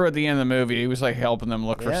 was at the crew at the end of the movie. He was like helping them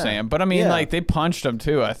look for Yeah. Sam. But I mean, Yeah. like they punched him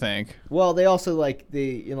too. I think. well, they also like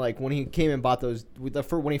like when he came and bought those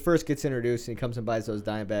when he first gets introduced and he comes and buys those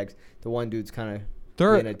dime bags, the one dude's kind of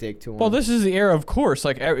being a dick to him. Well, this is the era, of course.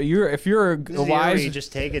 Like if you're This a is the era where wise, you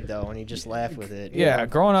just take it though, and you just laugh with it. yeah,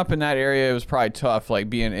 growing up in that area, it was probably tough. Like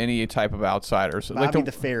being any type of outsider. So, Bobby like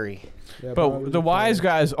the Fairy. Yeah, but probably the wise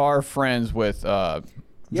guys are friends with Yeah,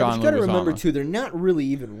 but John you gotta Leguizamo. remember too, they're not really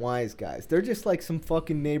even wise guys. They're just like some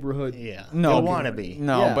fucking neighborhood. Yeah. No, They wanna be.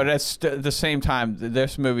 No, Yeah. but at the same time,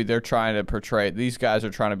 this movie they're trying to portray. These guys are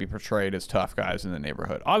trying to be portrayed as tough guys in the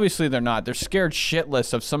neighborhood. Obviously, they're not. They're scared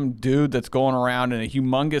shitless of some dude that's going around in a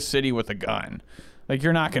humongous city with a gun. Like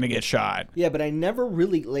you're not gonna get shot. Yeah, but I never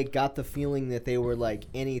really like got the feeling that they were like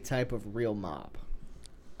any type of real mob.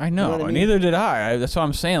 I know, what I mean? neither did I. That's what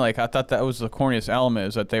I'm saying. Like I thought that was the corniest element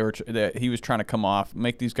is that they were that he was trying to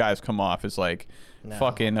make these guys come off as like No.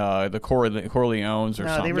 fucking the Corleones or No,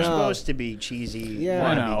 something. they were No. supposed to be cheesy. Yeah.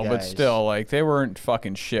 I wannabe know, but guys. still, like they weren't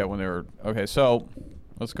fucking shit when they were. Okay, so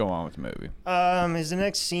let's go on with the movie. Is the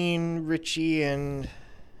next scene Richie and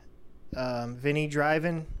Vinny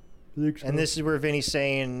driving? And this is where Vinny's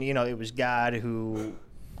saying, you know, it was God who,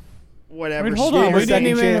 whatever. Wait, hold Gave on. him We a didn't second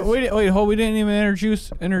even chance. we didn't even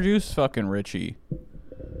introduce fucking Richie.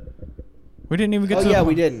 We didn't even get Oh to. yeah,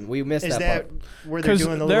 we didn't. We missed Is that that part. where they're because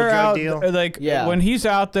doing the they're little drug out deal? like Yeah. when he's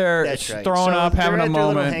out there That's right. throwing So up, having they're a at their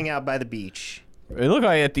little moment. hangout by the beach. It looked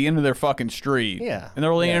like at the end of their fucking street. Yeah. And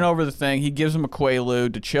they're leaning Yeah. over the thing. He gives him a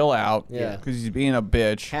Quaalude to chill out. Yeah. Because he's being a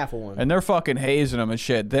bitch. Half of one. And they're fucking hazing him and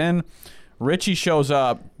shit. Then Richie shows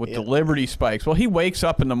up with the Liberty spikes. Well, he wakes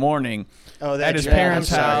up in the morning at his parents'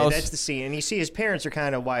 house. That's the scene. And you see his parents are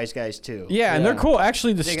kind of wise guys, too. Yeah, and they're cool.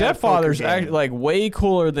 Actually, the They got a stepfather's poker game. like way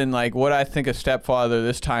cooler than like what I think a stepfather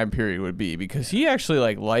this time period would be, because he actually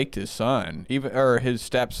like liked his son, even or his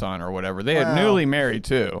stepson or whatever. They had newly married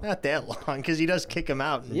too. Not that long, because he does kick him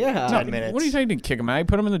out in Yeah. 10 minutes. What do you think? He didn't kick him out. He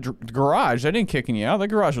put him in the garage. They didn't kick you out. The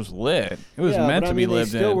garage was lit. It was meant to be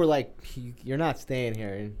lived they still in. were like, you're not staying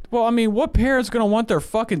here. Well, I mean, what parent's gonna want their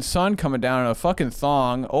fucking son coming down in a fucking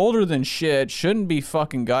thong, older than shit, shouldn't be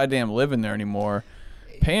fucking goddamn living there anymore,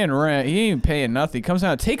 paying rent? He ain't paying nothing. He comes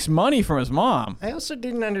down, takes money from his mom. I also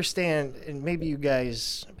didn't understand, and maybe you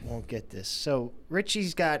guys won't get this. So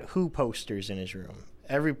Richie's got Who posters in his room.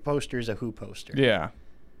 Every poster is a Who poster. Yeah.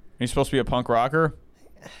 He's supposed to be a punk rocker?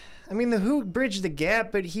 I mean, the Who bridged the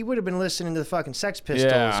gap, but he would have been listening to the fucking Sex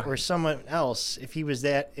Pistols or someone else if he was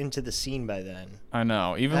that into the scene by then. I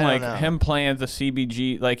know. Even I like don't know. him playing at the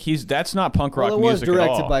CBG, like that's not punk rock Well, it was music at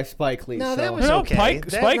directed all. by Spike Lee. No, so. that was No, okay.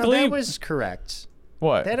 Spike Lee- that was correct.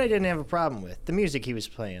 What? That I didn't have a problem with. The music he was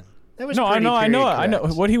playing. That was No, I pretty know. period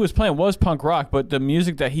correct. What he was playing was punk rock, but the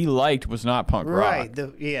music that he liked was not punk Right. rock.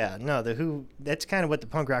 The Who. That's kind of what the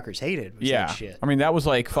punk rockers hated. Was Yeah. That shit. I mean, that was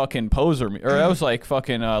like fucking poser, or that was like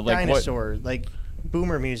fucking like what? Dinosaur, like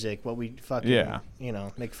boomer music. What we fucking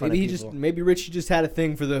make fun Maybe of people. maybe Richie just had a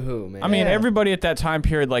thing for the Who, man. I mean, Yeah. everybody at that time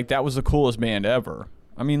period, like that was the coolest band ever.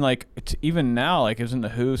 I mean, like even now, like isn't the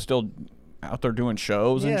Who still out there doing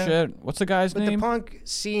shows and Yeah. shit? What's the guy's But name? the punk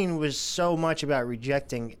scene was so much about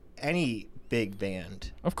rejecting any big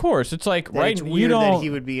band. Of course, it's like That right. it's You weird don't that he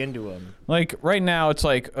would be into him. like right now. It's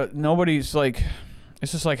like nobody's like.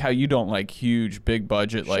 It's just like how you don't like huge, big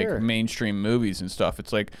budget, like Sure. mainstream movies and stuff.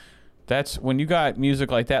 It's like that's when you got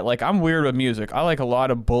music like that. Like I'm weird with music. I like a lot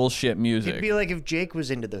of bullshit music. It'd be like if Jake was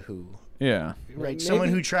into the Who. Yeah. Right, Maybe- someone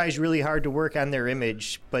who tries really hard to work on their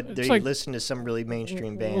image, but they like- listen to some really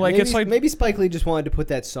mainstream band. Like, maybe, it's like- maybe Spike Lee just wanted to put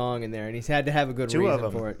that song in there, and he's had to have a good Two of reason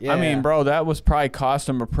them. for it. I mean, Yeah. bro, that was probably cost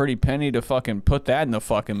him a pretty penny to fucking put that in the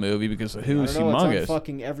fucking movie because the Who's I don't know, it's on humongous.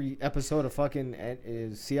 fucking every episode of fucking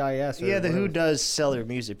CIS. Or yeah, the Who whatever. does sell their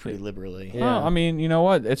music pretty liberally. Yeah. Well, I mean, you know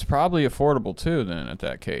what? It's probably affordable too. Then at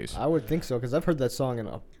that case, I would think so, because I've heard that song in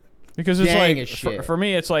a. because it's Dang like as shit. for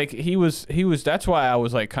me, it's like he was. That's why I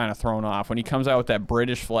was like kind of thrown off when he comes out with that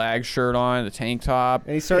British flag shirt on, the tank top.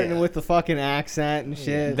 And he's starting Yeah. with the fucking accent and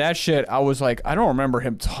shit. That shit, I was like, I don't remember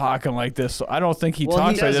him talking like this. I don't think he Well,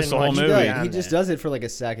 talks he like this doesn't the whole much. he, movie. does. he just does it for like a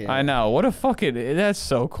second. I know. What a fucking. That's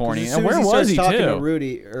so 'Cause corny. as And soon as where was starts he talking too? to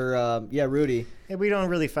Rudy or Rudy. Yeah, we don't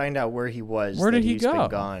really find out where he was. Where that did he he's go? Been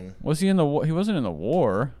gone. Was he in the? He wasn't in the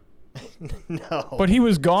war. No. But he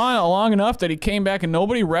was gone long enough that he came back and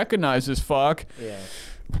nobody recognized this fuck. Yeah.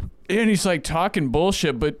 And he's like talking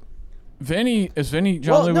bullshit. But Vinny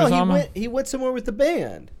John Well, no, Leguizamo? he went somewhere with the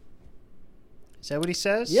band. Is that what he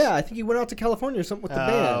says? Yeah, I think he went out to California or something with the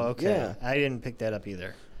band. Oh, okay. Yeah. I didn't pick that up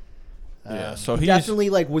either. Yeah. So He he's definitely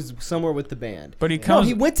like was somewhere with the band. But he No, comes.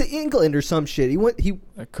 he went to England or some shit. He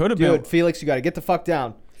It could have dude, been. Felix, you got to get the fuck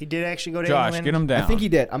down. He did actually go to Josh, England? get him down. I think he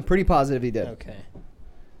did. I'm pretty positive he did. Okay.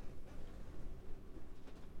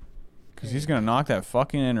 Because he's gonna knock that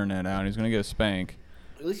fucking internet out. He's gonna get a spank.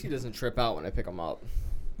 At least he doesn't trip out when I pick him up.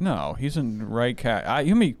 No, he's in the right cat.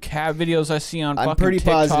 You mean cat videos I see on I'm fucking pretty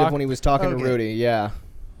TikTok? positive when he was talking Okay. to Rudy. Yeah.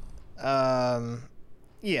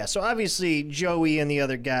 Yeah, so obviously Joey and the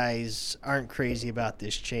other guys aren't crazy about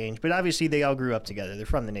this change, but obviously they all grew up together. They're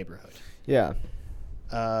from the neighborhood. Yeah.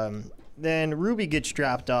 Then Ruby gets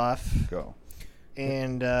dropped off, Go.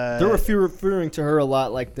 and They're referring to her a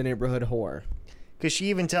lot like the neighborhood whore. because she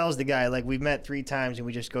even tells the guy, like, we've met 3 times and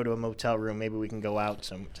we just go to a motel room. Maybe we can go out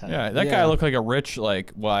sometime. Yeah, that Yeah. guy looked like a rich,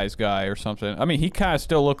 like, wise guy or something. I mean, he kind of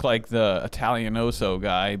still looked like the Italianoso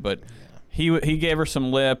guy, but he gave her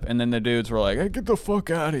some lip, and then the dudes were like, hey, get the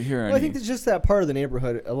fuck out of here. Well, I think it's just that part of the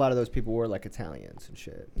neighborhood. A lot of those people were like Italians and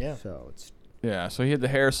shit. Yeah. So it's yeah, so he had the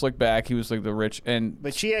hair slicked back. He was like the rich, and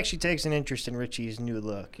But she actually takes an interest in Richie's new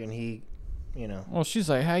look, and he, you know. well, she's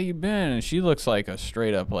like, how you been? And she looks like a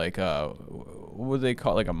straight up, like, what would they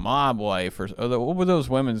call it? Like a mob wife, or what were those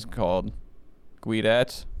women's called?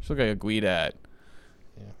 Guidettes? She looked like a guidette.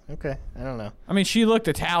 Yeah. Okay. I don't know. I mean, she looked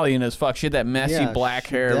Italian as fuck. She had that messy Yeah, black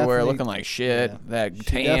she hair everywhere, definitely- looking like shit. Yeah. That she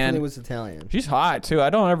tan. definitely was Italian. She's hot too. I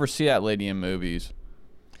don't ever see that lady in movies.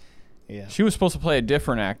 Yeah. She was supposed to play a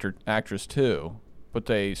different actress too, but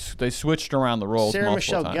they switched around the roles Sarah multiple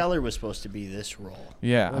Michelle times. Gellar was supposed to be this role.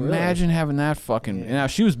 Yeah, Oh, really? imagine having that fucking. Yeah. Now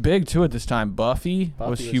she was big too at this time. Buffy was Buffy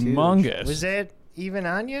was huge. humongous. Was that even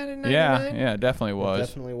on yet in 99? Yeah, it definitely It was.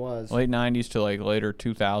 definitely was. Late 90s to like later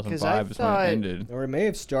 2005 is when thought- it ended. Or it may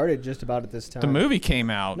have started just about at this time. The movie came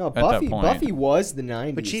out No, at Buffy. that point. Buffy was the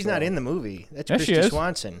 90s. But she's not in the movie. That's Yes, she Christy is.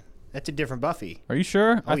 Swanson. That's a different Buffy. Are you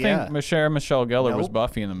sure? Oh, I think yeah. Michelle Gellar was Nope.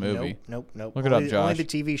 Buffy in the movie. Nope. Look it up, Only Josh. the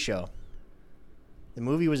TV show. The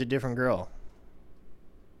movie was a different girl.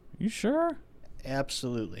 You sure?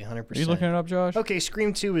 Absolutely, 100%. Are you looking it up, Josh? Okay,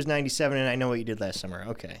 Scream 2 was 97, and I know what you did last summer.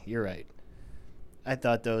 Okay, you're right. I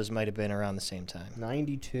thought those might have been around the same time.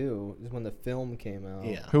 92 is when the film came out.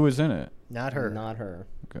 Yeah. Who was in it? Not her. Not her.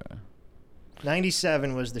 Okay.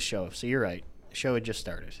 97 was the show, so you're right. The show had just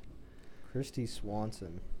started. Christy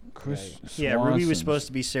Swanson. Chris Yeah, Ruby Swanson's- was supposed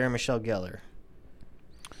to be Sarah Michelle Gellar.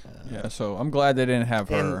 Yeah, so I'm glad they didn't have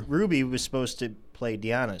her. And Ruby was supposed to play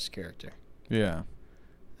Deanna's character. Yeah.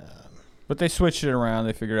 But they switched it around.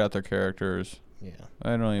 They figured out their characters. Yeah.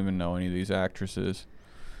 I don't even know any of these actresses.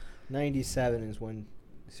 97 is when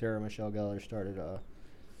Sarah Michelle Gellar started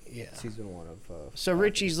Yeah. season 1 of. So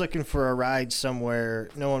Richie's looking for a ride somewhere.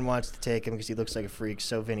 No one wants to take him because he looks like a freak,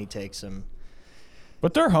 so Vinny takes him.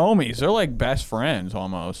 But they're homies. They're like best friends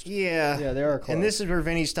almost. Yeah. Yeah, they are close. And this is where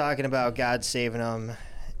Vinny's talking about God saving him,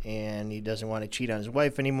 and he doesn't want to cheat on his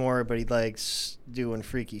wife anymore, but he likes doing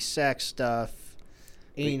freaky sex stuff.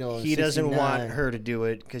 But Anal in he doesn't 69. want her to do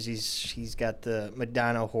it because he's got the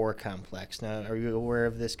Madonna whore complex. Now, are you aware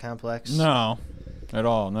of this complex? No, at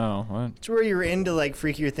all. No. What? It's where you're into like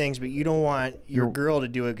freakier things, but you don't want your You're- girl to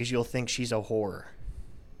do it because you'll think she's a whore.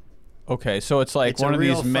 Okay, so it's like It's one a of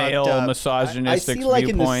real these fucked male up- I misogynistic see, like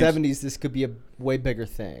in the viewpoints. 70s, this could be a way bigger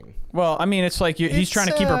thing. Well, I mean, it's like he's It's, trying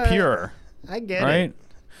to keep her pure, I get right? it.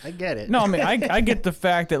 I get it. No, I mean, I get the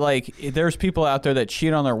fact that like there's people out there that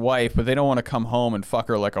cheat on their wife, but they don't want to come home and fuck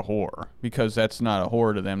her like a whore because that's not a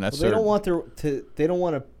whore to them. That's Well, they their, don't want they don't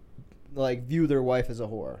want to like view their wife as a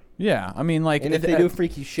whore. Yeah, I mean, like And if they do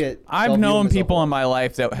freaky shit, they'll I've view known them as a people whore. in my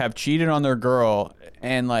life that have cheated on their girl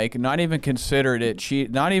and like not even considered it cheat,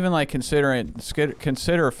 not even like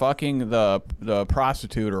consider fucking the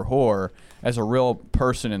prostitute or whore as a real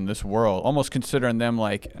person in this world, almost considering them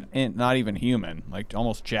like not even human, like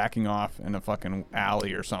almost jacking off in a fucking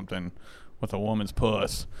alley or something with a woman's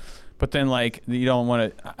puss. But then like you don't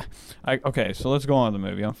want to. Okay, so let's go on with the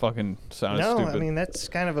movie. I'm fucking sounding No, stupid. I mean that's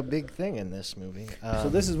kind of a big thing in this movie. So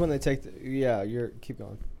this is when they take keep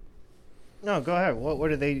going. No, go ahead. What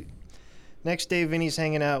are they? Next day, Vinny's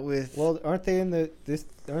hanging out with. Well, aren't they in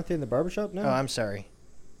the barbershop now? Oh, I'm sorry.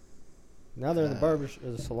 Now they're in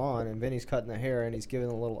the salon, and Vinny's cutting the hair, and he's giving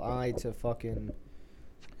a little eye to fucking.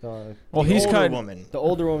 well, The he's older cutting. woman. The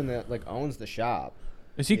older woman that like owns the shop.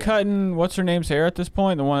 Is he cutting what's her name's hair at this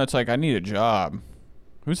point? The one that's like, I need a job.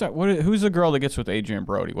 Who's that? Who's the girl that gets with Adrian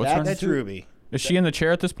Brody? What's her name? That's Ruby. Is she in the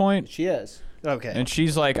chair at this point? She is. Okay. And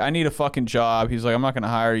she's like, I need a fucking job. He's like, I'm not going to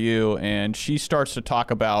hire you. And she starts to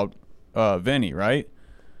talk about Vinny, right?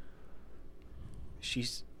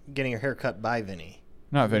 She's getting her hair cut by Vinny.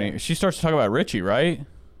 Not Vinny. She starts to talk about Richie, right?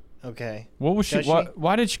 Okay. What was she? Does she?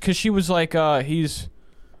 Why did she? Because she was like, he's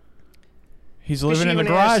living in the She even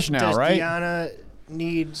garage asked, now, does right? Deanna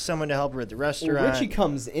need someone to help her at the Well, restaurant? Richie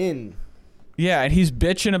comes in. Yeah, and he's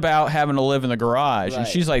bitching about having to live in the garage, and Right.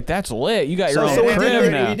 she's like, "That's lit. You got your So own we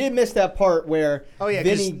crib now." We did miss that part where Oh yeah,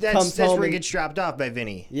 because Vinny that's comes where home he and- gets dropped off by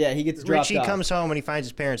Vinny. Yeah, he gets dropped Richie off. comes home and he finds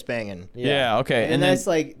his parents banging. Yeah, okay, And, and then- that's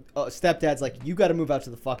like stepdad's like, you got to move out to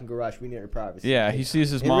the fucking garage. We need our privacy. Yeah, he sees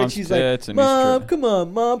his And mom's Richie's tits, like, and he's Mom, come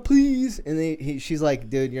on, Mom, please. And she's like,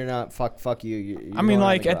 dude, you're not fuck you. You're I mean, going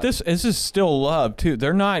like in the at garage." this is still love too.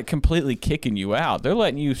 They're not completely kicking you out. They're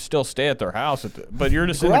letting you still stay at their house, but you're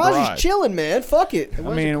just in the garage garage. is chilling, man. Fuck it. I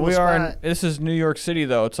was a mean, cool we are. spot. This is New York City,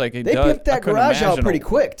 though. It's like They pimped I that couldn't garage out imagine pretty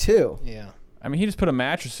quick too. Yeah. I mean, he just put a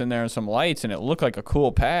mattress in there and some lights, and it looked like a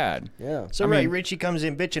cool pad. Yeah. So I right, mean- Richie comes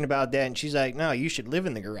in bitching about that, and she's like, "No, you should live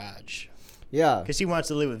in the garage Yeah. because he wants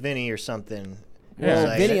to live with Vinny or something." Yeah. It's Well,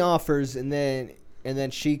 like- Vinny offers, and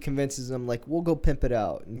then she convinces him like, we'll go pimp it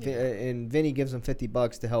out, and Vinny gives him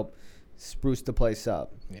 $50 to help spruce the place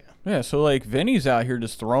up. Yeah, so like Vinny's out here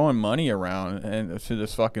just throwing money around and to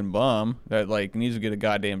this fucking bum that like needs to get a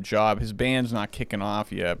goddamn job. His band's not kicking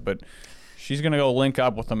off yet, but she's gonna go link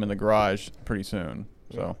up with him in the garage pretty soon.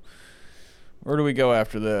 So, where do we go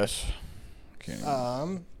after this? Can't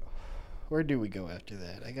even- Where do we go after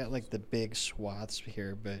that? I got like the big swaths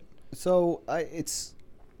here, but So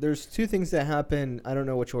there's two things that happen. I don't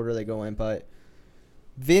know which order they go in, but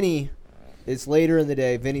Vinny, it's later in the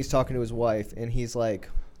day. Vinny's talking to his wife, and he's like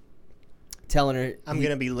telling her, I'm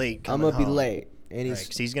gonna be late. I'm coming gonna be home." late, and Right,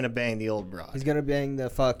 'cause he's gonna bang the old broad. he's gonna bang the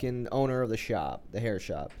fucking owner of the shop, the hair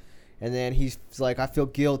shop, and then he's like, I feel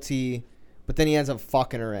guilty, but then he ends up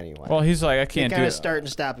fucking her anyway. Well, he's like, I They can't do kind it. of start and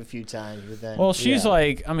stop a few times, but then. Well, she's Yeah.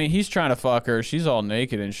 like, I mean, he's trying to fuck her. She's all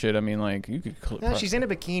naked and shit. I mean, like, you could. No, she's in a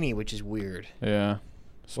bikini, which is weird. Yeah.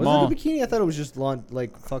 was it a bikini? I thought it was just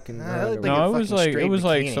like fucking. Nah, that looked like No, a it was fucking like straight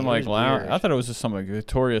bikini. some It like was lounge. weird. I thought it was just some like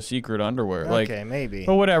Victoria's Secret underwear. Like, Okay, maybe.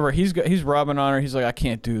 but whatever. He's rubbing on her. He's like, I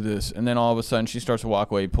can't do this. And then all of a sudden, she starts to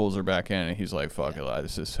walk away. He pulls her back in, and he's like, fuck it,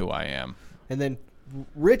 this is who I am. And then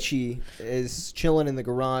Richie is chilling in the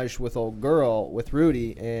garage with old girl with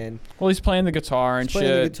Rudy, and Well, he's playing the guitar and he's playing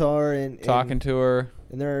shit, the guitar and talking to her.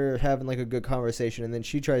 and they're having like a good conversation. And then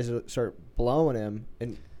she tries to start blowing him,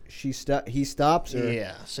 and he stops her.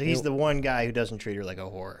 Yeah, so he's You- the one guy who doesn't treat her like a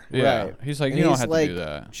whore. Yeah. Right. He's like, And you don't he's have like- to do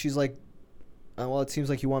that. She's like, well, it seems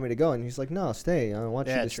like you want me to go, and he's like, no, stay. I want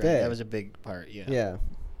you to That's stay. right. That was a big part. Yeah. Yeah.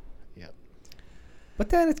 Yep. But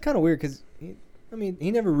then it's kind of weird because, I mean,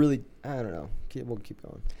 he never really. I don't know. We'll keep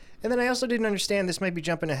going. And then I also didn't understand. This might be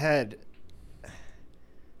jumping ahead.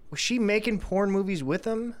 Was she making porn movies with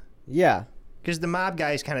him? Yeah. Because the mob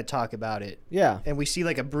guys kind of talk about it, Yeah. and we see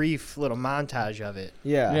like a brief little montage of it.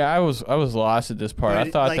 Yeah. Yeah, I was lost at this part. But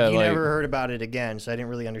I thought like, that you like never heard about it again, so I didn't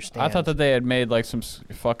really understand. I thought that they had made like some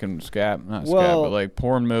fucking not scat, Well- but like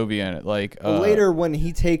porn movie in it. Like Later, when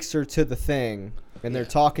he takes her to the thing, and they're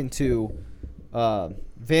talking to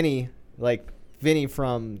Vinny, like Vinny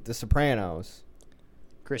from The Sopranos.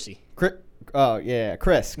 Chrissy. Chris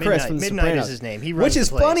from The Midnight Sopranos. is his name. He runs Which is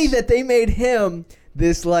the place. funny that they made him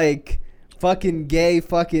this like fucking gay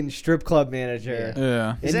fucking strip club manager.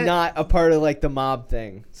 Yeah. Is And that- not a part of like the mob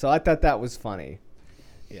thing. So I thought that was funny.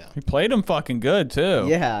 Yeah. He played him fucking good too.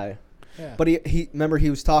 Yeah. Yeah. But he remember he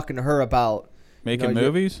was talking to her about Making you're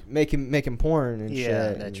movies? making porn and Yeah,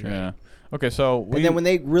 shit. that's and, right. Yeah. Okay, so and then when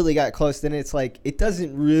they really got close, then it's like it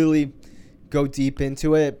doesn't really go deep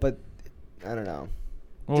into it, but I don't know.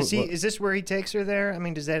 Is this where he takes her there? I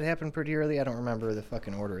mean, does that happen pretty early? I don't remember the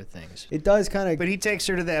fucking order of things. It does kind of But he takes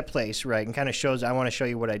her to that place, right, and kind of shows, I want to show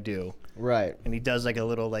you what I do. right. And he does like a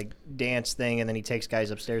little like dance thing, and then he takes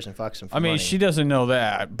guys upstairs and fucks them for I mean, money. she doesn't know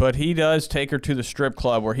that, but he does take her to the strip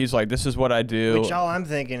club where he's like, "This is what I do." Which all I'm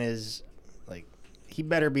thinking is, like, he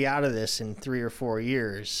better be out of this in 3 or 4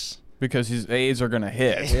 years. because his A's are gonna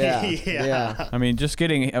hit. Yeah. Yeah. Yeah. I mean, just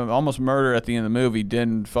getting almost murdered at the end of the movie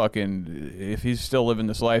didn't fucking. If he's still living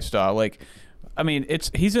this lifestyle, like, I mean,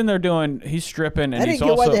 he's in there he's stripping, and I didn't he's get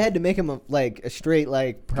also. why they had to make him a straight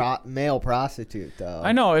like male prostitute though.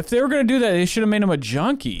 I know if they were gonna do that, they should have made him a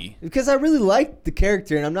junkie. Because I really liked the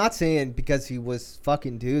character, and I'm not saying because he was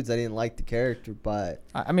fucking dudes I didn't like the character, but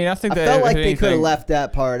I mean, I think I that felt if like they could have anything- left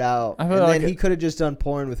that part out, I and feel like then he it- could have just done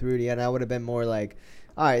porn with Rudy, and I would have been more like,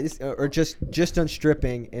 all right, this or just done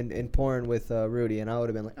stripping and porn with Rudy, and I would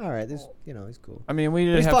have been like, all right, this he's cool. I mean, we But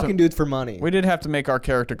did he's have fucking to, dudes for money. we did have to make our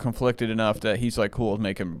character conflicted enough that he's like cool with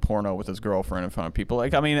making porno with his girlfriend in front of people.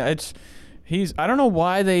 Like, I mean, I don't know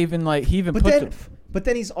why they even like he even But put. then, but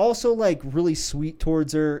then he's also like really sweet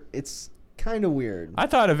towards her. It's kind of weird. I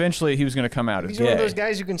thought eventually he was gonna come out as He's gay. one of those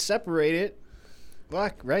guys who can separate it.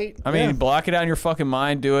 Fuck, right? I mean, Yeah. block it out in your fucking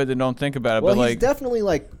mind, do it, then don't think about it. Well, but he's like, definitely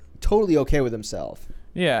like totally okay with himself.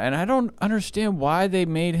 yeah, and I don't understand why they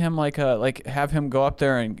made him have him go up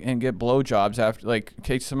there and get blowjobs after like in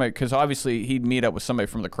case somebody, because obviously he'd meet up with somebody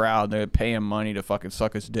from the crowd, they'd pay him money to fucking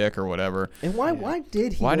suck his dick or whatever. And why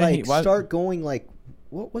did he Why did he- start going like?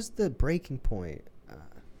 What was the breaking point?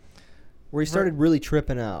 Where he started really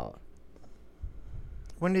tripping out.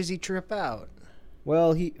 When does he trip out?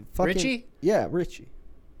 Well, he fucking Richie? Yeah, Richie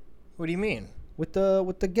What do you mean? with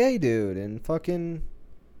the gay dude and fucking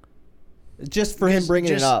just for him Just- bringing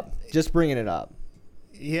just- it up, just bringing it up.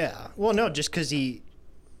 Yeah. Well, no, just because he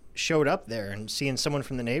showed up there and seeing someone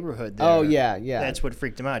from the neighborhood there. Oh yeah, yeah. That's what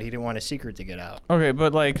freaked him out. He didn't want a secret to get out. Okay,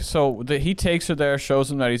 but like, so he takes her there,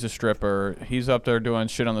 shows him that he's a stripper. He's up there doing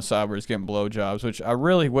shit on the side where he's getting blowjobs, which I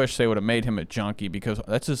really wish they would have made him a junkie because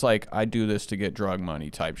that's just like, I do this to get drug money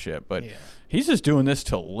type shit. But Yeah. he's just doing this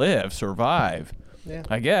to live, survive. Yeah.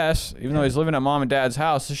 I guess, even though he's living at mom and dad's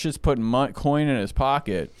house, this shit's putting coin in his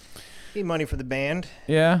pocket. Need money for the band.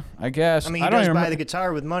 Yeah, I guess. I mean, he don't does even buy remember- the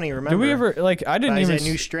guitar with money. Remember? Do we ever like? I didn't buys even. that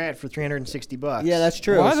new Strat for $360. Yeah, that's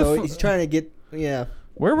true. Why the So fu- he's trying to get yeah.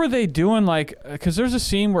 Where were they doing like? Because there's a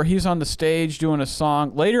scene where he's on the stage doing a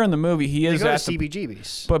song. Later in the movie, he They is go to at the.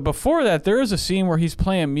 CBGB's. But before that, there is a scene where he's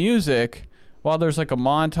playing music while there's like a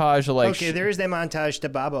montage of like. Okay, there is that montage to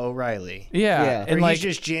Baba O'Reilly. Yeah, Yeah. Where and like he's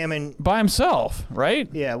just jamming. by himself, right?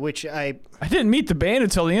 Yeah, which I I didn't meet the band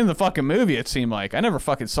until the end of the fucking movie. It seemed like I never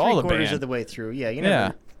fucking saw the three-quarters band. of the way through. Yeah, you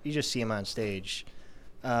Yeah. you just see him on stage.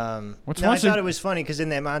 Which no, I once thought it- it was funny because in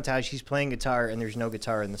that montage he's playing guitar and there's no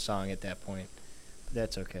guitar in the song at that point.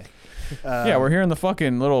 That's okay. Yeah, we're hearing the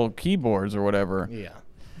fucking little keyboards or whatever. Yeah.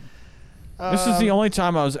 This is the only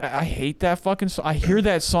time I hate that fucking song. I hear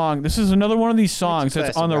that song. This is another one of these songs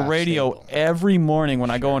that's on the classic rock radio staple. every morning when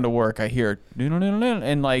I go into work. I hear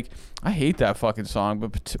and like I hate that fucking song.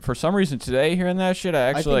 But for some reason today, hearing that shit, I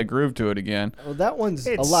actually like groove to it again. Well, that one's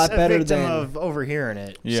It's a lot better victim than. of overhearing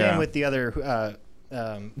it. Yeah. Same with the other.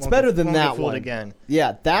 It's better than that one. Again.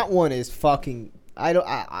 Yeah, that one is fucking. I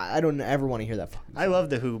don't ever want to hear that. Fucking I love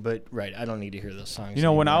the Who, but I don't need to hear those songs. You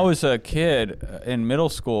know, when I anymore. was a kid in middle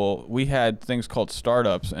school, we had things called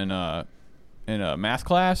startups in a math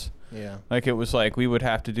class. Yeah. Like it was like we'd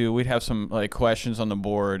have some like questions on the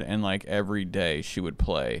board, and like every day she would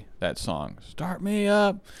play that song. Start me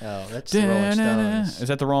up. Oh, that's the Rolling Stones. Is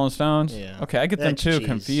that the Rolling Stones? Yeah. Okay, I get them That's too cheese.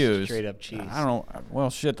 confused. Straight up cheese. I don't know. Well,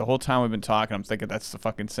 shit. The whole time we've been talking, I'm thinking that's the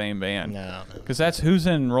fucking same band. No. Because that's who's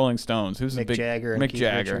in Rolling Stones. Who's the Mick big Jagger and Mick Keith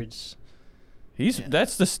Jagger. Richards.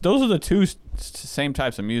 Those are the two same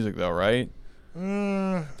types of music though, right?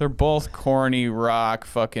 They're both corny rock,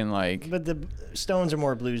 fucking like. But the Stones are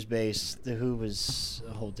more blues based. The Who was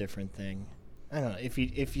a whole different thing. I don't know. If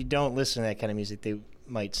you don't listen to that kind of music, they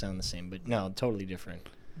might sound the same, but no, totally different.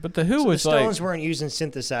 But the Who So was the like. Stones weren't using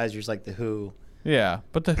synthesizers like the Who. Yeah,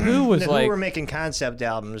 but the Who was The like. Who were making concept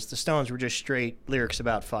albums. The Stones were just straight lyrics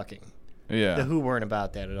about fucking. Yeah. The Who weren't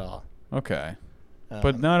about that at all. Okay.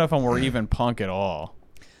 But none of them were even punk at all.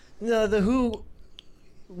 No, the Who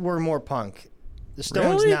were more punk. The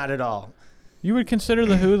Stones Really? not at all. You would consider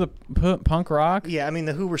the Who the punk rock? Yeah, I mean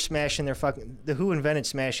the Who were smashing their fucking. The Who invented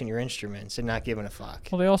smashing your instruments and not giving a fuck.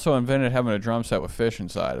 Well, they also invented having a drum set with fish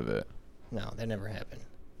inside of it. No, that never happened.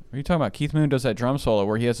 Are you talking about Keith Moon does that drum solo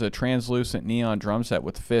where he has a translucent neon drum set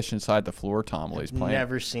with fish inside the floor tom while he's playing?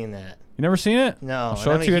 Never seen that. You never seen it? No, I'll and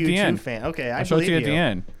show I'm it to you a at the huge end. Who fan. Okay, I'll show it to you at the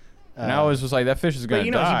end. And I was just like, that fish is But gonna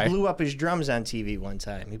you know, die. he blew up his drums on TV one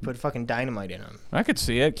time. He put fucking dynamite in them. I could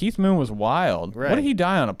see it. Keith Moon was wild. Right. What did he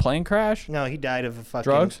die on? A plane crash? No, he died of a fucking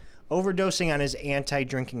Drugs? overdosing on his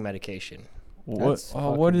anti-drinking medication What? That's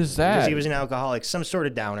Oh, what is because that? he was an alcoholic, some sort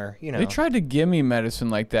of downer. You know, They tried to give me medicine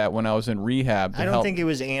like that when I was in rehab. To I don't help. think it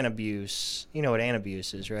was anabuse. You know what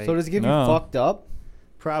anabuse is, right? So does it give No. you fucked up?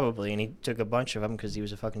 Probably, and he took a bunch of them because he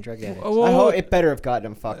was a fucking drug addict. Well, I hope it better have gotten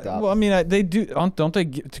him fucked up. well, I mean, they do. Don't they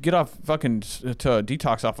to get off fucking to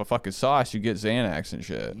detox off a fucking sauce? You get Xanax and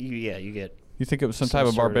shit. You get You think it was some Some type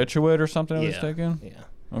of sort of- barbiturate or something I was yeah, taking?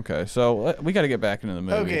 yeah. Okay, so we got to get back into the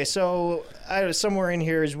movie. Okay, so somewhere in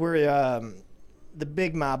here is where the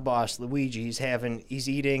big mob boss Luigi he's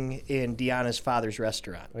eating in Deanna's father's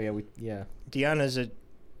restaurant. Oh yeah. Deanna's a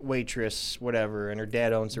waitress, whatever, and her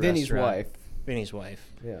dad owns the Vinny's restaurant. wife. Vinny's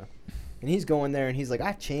wife. Yeah. And he's going there and he's like,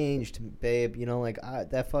 I've changed, babe. You know, like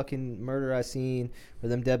that fucking murder I seen or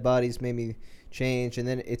them dead bodies made me change. And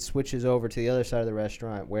then it switches over to the other side of the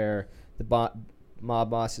restaurant where the mob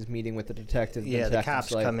boss is meeting with the detective. Yeah, the detective's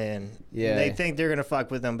cops like, come in. Yeah. They think they're gonna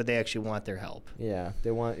fuck with them, but they actually want their help. Yeah,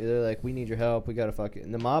 they're like, we need your help. We gotta fuck it.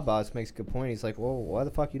 And the mob boss makes a good point. He's like, whoa, why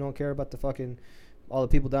the fuck you don't care about the fucking all the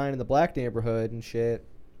people dying in the black neighborhood and shit?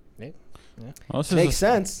 Well, this Makes is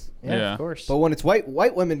sense. Yeah. Of course. But when it's white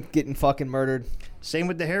women getting fucking murdered, Same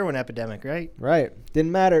with the heroin epidemic, right? right?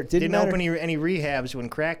 Didn't matter. Didn't matter. open any rehabs when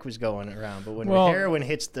crack was going around, but when Well- heroin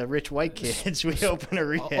hits the rich white kids, we open a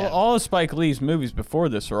rehab. all of Spike Lee's movies before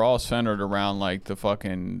this are all centered around like the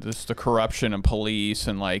fucking the corruption and police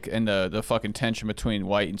and like and the fucking tension between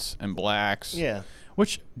whites and blacks. Yeah.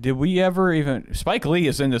 Which did we ever even? Spike Lee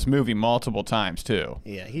is in this movie multiple times too.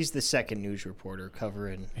 Yeah, he's the second news reporter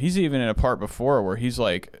covering. He's even in a part before where he's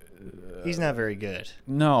like, He's not very good.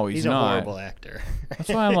 no, he's a not. horrible actor. That's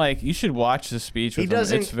why I'm like, you should watch the speech He with him.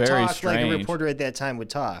 doesn't It's very talk strange. like a reporter at that time would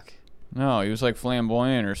talk. No, he was like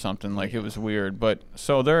flamboyant or something. Like it was weird. But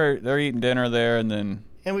so they're eating dinner there, and then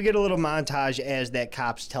And we get a little montage as that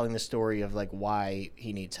cop's telling the story of like why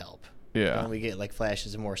he needs help. yeah. And we get like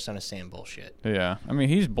flashes of more Son of Sam bullshit. Yeah, I mean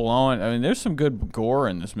he's blowing. I mean there's some good gore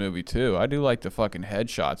in this movie too. I do like the fucking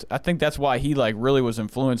headshots. I think that's why he like really was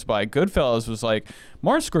influenced by Goodfellas. Was like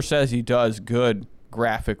Martin Scorsese does good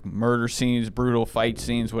graphic murder scenes, brutal fight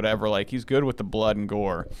scenes, whatever. Like he's good with the blood and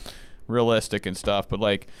gore, realistic and stuff. But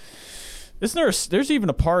like, there's even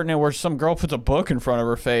a part in it where some girl puts a book in front of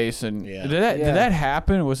her face, and Yeah. did Yeah. that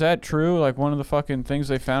happen? Was that true? Like one of the fucking things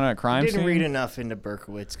they found at a crime I didn't scene? read enough into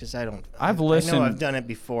Berkowitz because I don't. I've I listened- know I've done it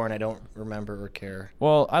before and I don't remember or care.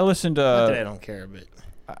 Well, I listened to. Not that I don't care, but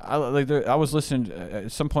I was listening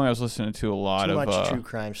at some point. I was listening to a lot too of. much true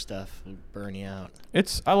crime stuff will burn you out.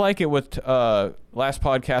 I like it with last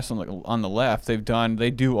podcast on the left. They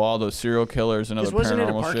do all those serial killers and other Wasn't it a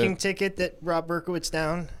paranormal parking shit. ticket that brought Berkowitz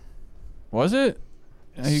down? Was it?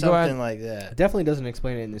 You go Something out, like that. Definitely doesn't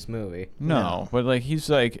explain it in this movie. no, but like he's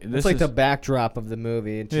like this It's like is, the backdrop of the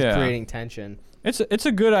movie. It's just Yeah. creating tension. It's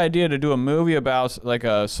a good idea to do a movie about like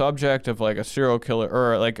a subject of like a serial killer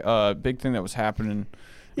or like a big thing that was happening.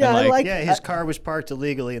 Yeah, and, I like. Yeah, his car was parked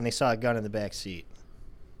illegally, and they saw a gun in the back seat.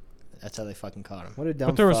 That's how they fucking caught him. What a dumb.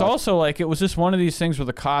 But there was fuck. also like it was just one of these things where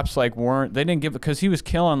the cops like they didn't give because he was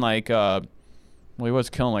killing like well he was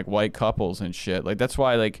killing like white couples and shit. Like that's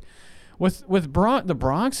why like with the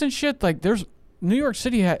Bronx and shit, like there's New York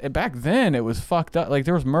City back then it was fucked up. Like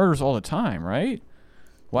there was murders all the time, right?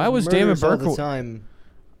 Why was David Murders all Berkowitz? the time?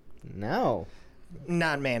 No.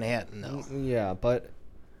 Not Manhattan, though. Yeah, but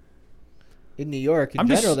in New York, in I'm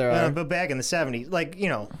just- general, there are. But back in the 70s, like,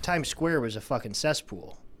 Times Square was a fucking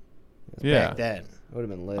cesspool Yeah. back then. It would have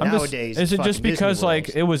been lit. I'm just- Nowadays, is it fucking just Disney because like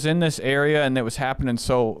World. it was in this area and it was happening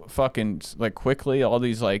so fucking like quickly? All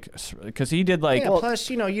these like because he did like Yeah, plus,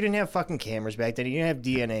 you didn't have fucking cameras back then. You didn't have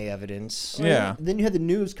DNA evidence. yeah. Then you had the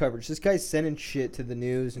news coverage. This guy's sending shit to the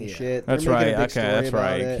news and Yeah. shit. That's They're making right. a big Okay, story that's about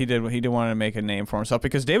right. it. He did want to make a name for himself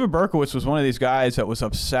because David Berkowitz was one of these guys that was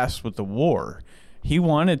obsessed with the war. He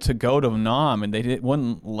wanted to go to Nam, and they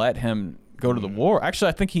wouldn't let him go to the war. Actually,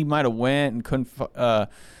 I think he might have went and couldn't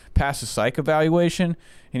pass a psych evaluation,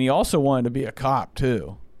 and he also wanted to be a cop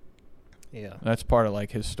too. Yeah. That's part of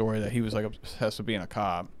like his story that he was like obsessed with being a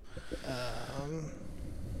cop.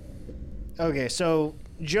 Okay, so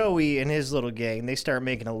Joey and his little gang, they start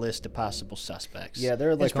making a list of possible suspects. Yeah,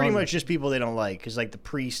 they're, like, It's pretty on- much just people they don't like, because, like, the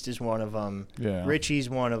priest is one of them. Yeah. Richie's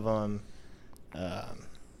one of them.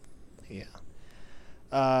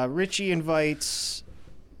 Richie invites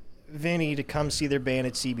Vinny to come see their band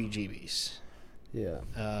at CBGB's. Yeah.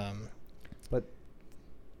 But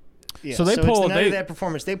Yeah, So they it's pull- the night they- of that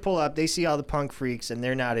performance. They pull up, they see all the punk freaks, and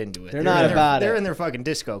they're not into it. They're not in about They're it. in their fucking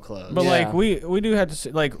disco clothes. But Yeah. like we do have to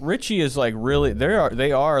say like Richie is like really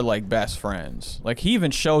they are like best friends. Like he even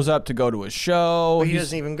shows up to go to a show. But he He's-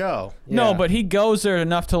 doesn't even go. No, Yeah. but he goes there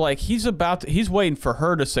enough to like he's waiting for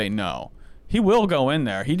her to say no. He will go in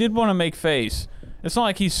there. He did want to make face. It's not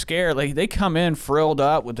like he's scared. Like they come in frilled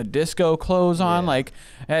up with the disco clothes on. Yeah. Like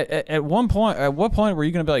at one point, at what point were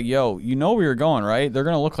you gonna be like, "Yo, you know where you're going, right? They're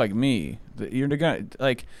gonna look like me. You're gonna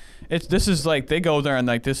like." This is like they go there and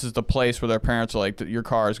like this is the place where their parents are like your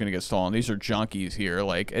car is gonna get stolen. These are junkies here.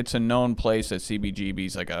 Like it's a known place that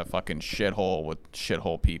CBGB's like a fucking shithole with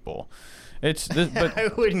shithole people. It's this, but I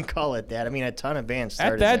wouldn't call it that. I mean, a ton of bands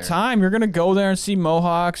started at that there. time, you're gonna go there and see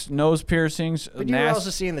mohawks, nose piercings, But you were also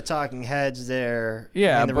seeing the Talking Heads there.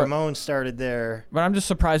 Yeah, and the but- Ramones started there. But I'm just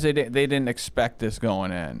surprised they didn't expect this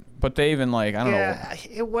going in. But they even like I don't know. Yeah,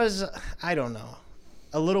 it was. I don't know.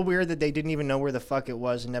 A little weird that they didn't even know where the fuck it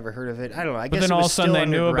was and never heard of it. I don't know. I guess then it all was of a sudden still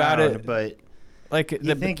they knew about underground, it. But Like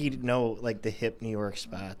you think you'd know like the hip New York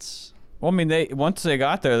spots. well, I mean, once they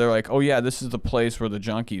got there, they're like, oh yeah, this is the place where the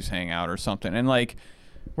junkies hang out or something. And like,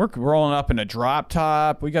 we're rolling up in a drop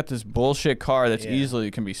top. We got this bullshit car that's Yeah.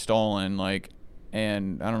 easily can be stolen. Like,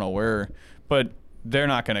 and I don't know where, but they're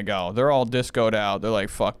not gonna go. They're all discoed out. They're like,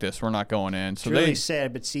 fuck this, we're not going in. It's So really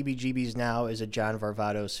sad, but CBGB's now is a John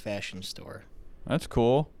Varvatos fashion store. that's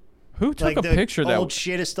cool. Who took Like a the picture old that?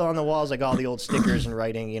 shit is still on the walls, like all the old stickers and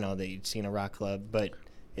writing, that you'd see in a rock club, but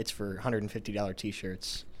it's for $150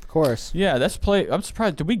 T-shirts. of course. Yeah, I'm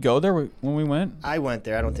surprised. Did we go there when we went? I went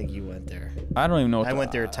there. I don't think you went there. I don't even know. What I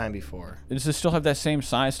went there a time before. Does it still have that same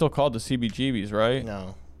sign? It's still called the CBGBs, right?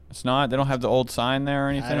 No, It's not. They don't have the old sign there or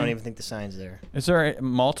anything. I don't even think the sign's there. Is there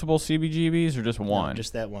multiple CBGBs or just one? No,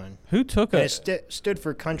 just that one. Who took And it? it stood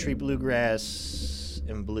for country, bluegrass,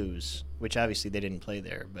 and blues, which obviously they didn't play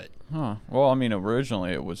there. But Huh. Well, I mean,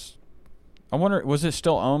 originally it was. I wonder, was it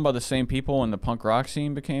still owned by the same people when the punk rock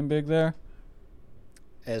scene became big there?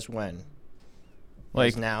 as when? Like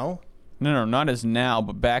As now? No, not as now,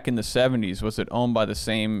 but back in the 70s, was it owned by the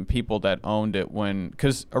same people that owned it when?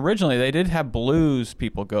 Because originally they did have blues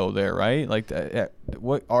people go there, right? Like,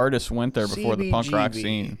 what artists went there before the punk rock CBGB.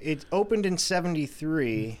 scene? It opened in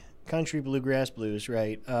 '73. Country, bluegrass, blues,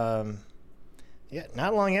 right? Yeah,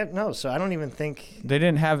 not long yet. No, so I don't even think. They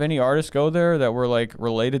didn't have any artists go there that were like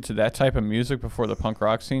related to that type of music before the punk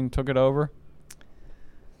rock scene took it over.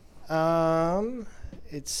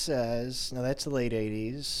 It says no. That's the late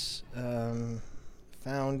 '80s.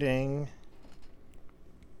 Founding.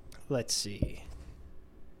 Let's see.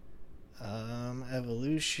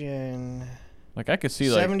 Evolution. Like I could see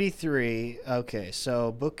like 73. Okay,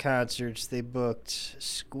 so book concerts. They booked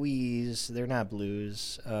Squeeze. They're not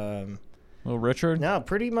blues. Little Richard. No,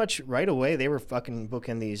 pretty much right away they were fucking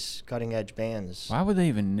booking these cutting edge bands. Why would they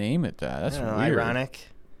even name it that? That's I don't know, weird. ironic.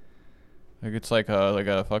 Like it's like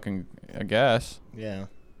a fucking I guess. Yeah.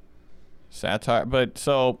 Satire. But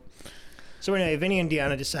so anyway, Vinny and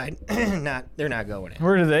Deanna decide they're not going in.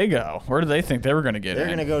 where do they go? Where do they think they were going to get They're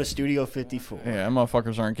in? going to go to Studio 54. Yeah,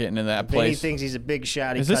 motherfuckers aren't getting in that Vinny place. thinks he's a big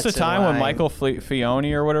shot. He Is this the cuts in time when line. Michael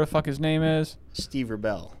Fione or whatever the fuck his name is? Steve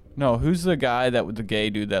Rebell. No, who's the guy the gay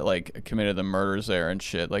dude that like committed the murders there and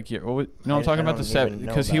shit? Like, I'm talking about the set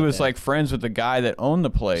because he was like friends with the guy that owned the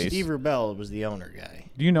place. Steve Rebell was the owner guy.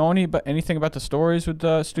 Do you know anything about the stories with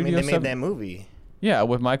Studio? They made that movie. Yeah,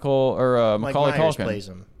 with Michael or Macaulay Myers Culkin. plays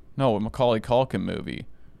him. No, with Macaulay Culkin movie.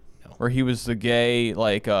 No. Where he was the gay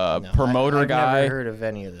No, promoter I've guy. never heard of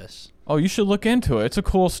any of this. Oh, you should look into it. It's a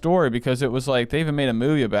cool story because it was like they even made a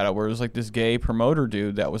movie about it where it was like this gay promoter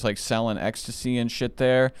dude that was like selling ecstasy and shit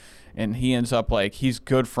there, and he ends up like he's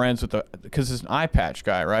good friends with because it's an eye patch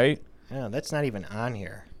guy, right? No, that's not even on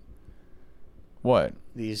here. What?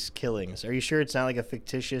 These killings. Are you sure it's not like a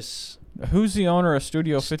fictitious Who's the owner of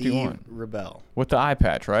Studio 51? Steve Rebell? With the eye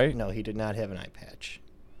patch, right? No, he did not have an eye patch.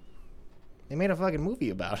 They made a fucking movie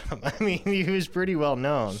about him. I mean, he was pretty well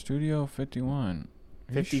known. Studio 51.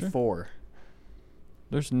 Are you sure? 54.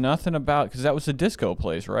 There's nothing about because that was the disco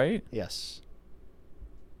place, right? Yes.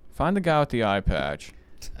 Find the guy with the eye patch.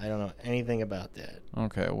 I don't know anything about that.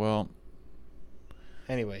 Okay, well,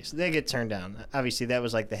 Anyway, so they get turned down. Obviously, that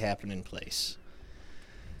was like the happening place.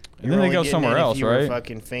 and then they go somewhere else, If you were right?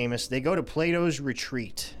 fucking famous. They go to Plato's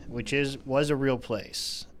Retreat, which was a real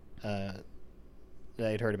place that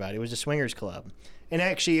I'd heard about. It was a swingers club, and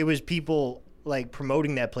actually, it was people like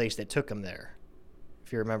promoting that place that took them there.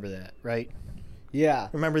 If you remember that, right? Yeah.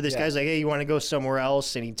 Remember this guy's like, hey, you want to go somewhere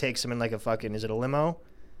else? And he takes him in like a fucking, is it a limo?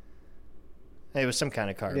 It was some kind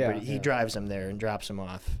of car, Yeah, but he yeah. drives him there and drops him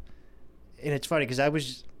off. And it's funny because I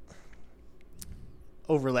was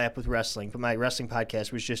overlap with wrestling, but my wrestling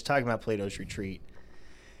podcast was just talking about Plato's Retreat.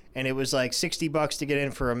 And it was like $60 to get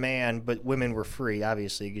in for a man, but women were free,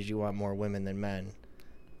 obviously, because you want more women than men.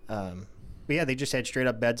 But yeah, they just had straight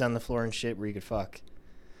up beds on the floor and shit where you could fuck.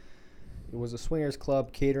 It was a swingers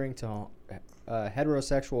club catering to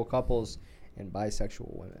heterosexual couples and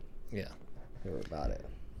bisexual women. Yeah. They were about it.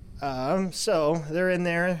 So they're in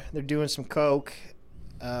there, they're doing some coke,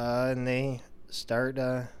 and they start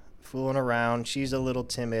fooling around. She's a little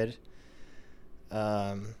timid,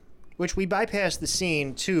 which we bypassed the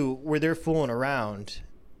scene too, where they're fooling around,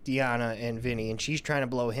 Deanna and Vinny, and she's trying to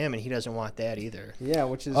blow him, and he doesn't want that either. Yeah,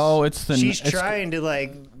 which is She's trying to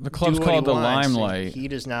like. The club's do what called he the wants, and Limelight. He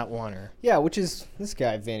does not want her. Yeah, which is this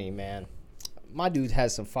guy Vinny, man. My dude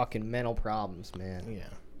has some fucking mental problems, man. Yeah.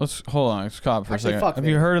 Let's hold on. Let's stop for Actually, a second. fuck Have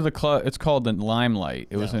Vinny. you heard of the club? It's called the Limelight.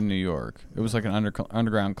 It was No. in New York. It was like an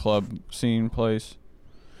underground club scene place.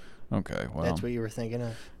 Okay, well, That's what you were thinking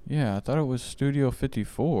of. yeah, I thought it was Studio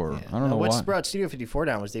 54. Yeah. I don't know What's why. brought Studio 54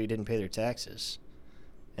 down was they didn't pay their taxes,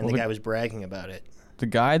 and Well, the the- guy was bragging about it. The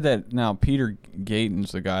guy that now Peter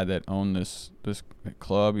Gayton's the guy that owned this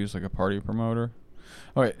club. He was like a party promoter.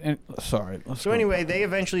 All right, and sorry. Let's So go. anyway, they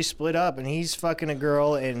eventually split up, and he's fucking a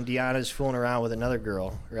girl, and Deanna's fooling around with another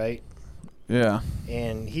girl, right? Yeah.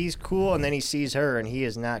 And he's cool, and then he sees her, and he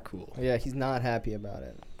is not cool. Yeah, he's not happy about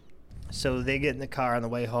it. So they get in the car on the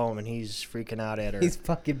way home, and he's freaking out at her. He's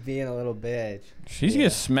fucking being a little bitch. She Yeah.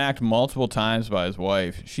 gets smacked multiple times by his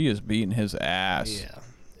wife. She is beating his ass. Yeah.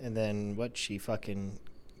 And then she fucking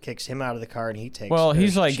kicks him out of the car, and he takes. Well, or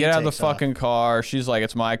he's like, she get out of the takes off. fucking car. She's like,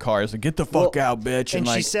 it's my car. He's like, get the fuck out, bitch. And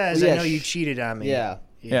like, she says, Well, "I yeah, know you cheated on me." Yeah.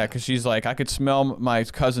 yeah, because she's like, I could smell my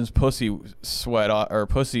cousin's pussy sweat or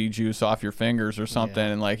pussy juice off your fingers or something.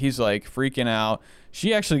 Yeah. And like, he's like freaking out.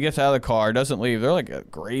 She actually gets out of the car, doesn't leave. They're like a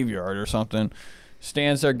graveyard or something.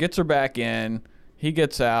 Stands there, gets her back in. He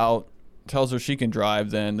gets out, tells her she can drive.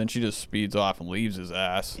 Then she just speeds off and leaves his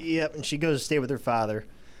ass. Yep. And she goes to stay with her father.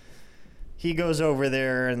 He goes over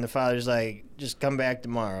there, and the father's like, "Just come back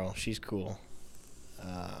tomorrow. She's cool."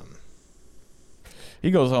 He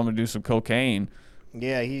goes home to do some cocaine.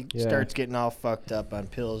 Yeah, he Yeah. starts getting all fucked up on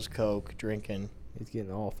pills, coke, drinking. He's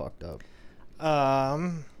getting all fucked up.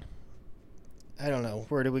 I don't know.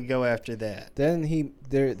 Where do we go after that? Then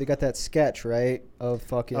they got that sketch, right? Of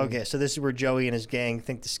fucking Okay, so this is where Joey and his gang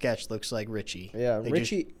think the sketch looks like Richie. Yeah, They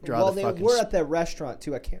Richie. just draw Well, the they fucking were at that restaurant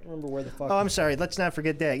too. I can't remember where the fuck. Oh, I'm sorry. Let's not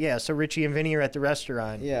forget that. Yeah, so Richie and Vinny are at the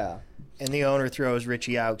restaurant. Yeah. And the owner throws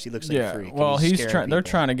Richie out because he looks like a freak. and Well, he's scaring trying. They're people.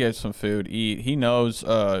 trying to get some food, eat. He knows.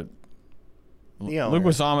 The owner. Luke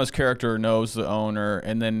Wazama's character knows the owner,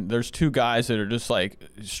 and then there's two guys that are just like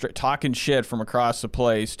talking shit from across the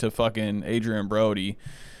place to fucking Adrian Brody,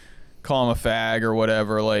 call him a fag or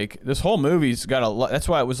whatever. Like this whole movie's got a lot. That's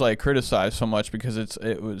why it was like criticized so much because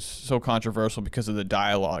it was so controversial because of the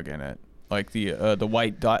dialogue in it. like the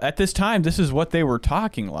white dot. At this time, this is what they were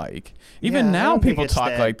talking like. Even Yeah, I now, don't think people it's talk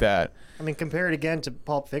that- like that. I mean, compare it again to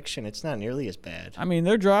Pulp Fiction. It's not nearly as bad. I mean,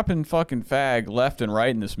 they're dropping fucking fag left and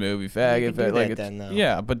right in this movie. Fag, You can do like that it's, then, though.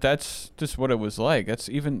 yeah, but that's just what it was like.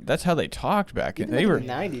 That's how they talked back. Even They like were in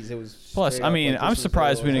the 90s, it was. plus. straight I up mean, like I'm this was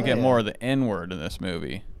surprised we real. didn't get Yeah. more of the N word in this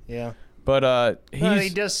movie. Yeah. But He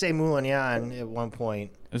he's does say Moulin at one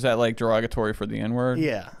point. is that like derogatory for the N word?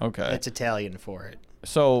 Yeah. Okay. It's Italian for it.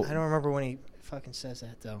 So I don't remember when he fucking says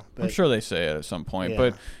that, though. But I'm sure they say it at some point, Yeah.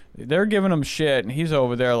 but they're giving him shit, and he's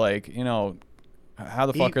over there like, you know, how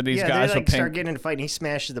the fuck are these guys they, like, with pink? start getting in a fight, and he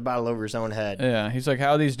smashes the bottle over his own head. Yeah, he's like,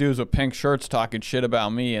 how are these dudes with pink shirts talking shit about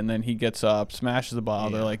me? And then he gets up, smashes the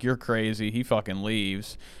bottle. They're Yeah. like, you're crazy. He fucking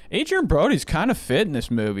leaves. Adrian Brody's kind of fit in this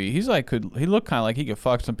movie. He's like, he looked kind of like he could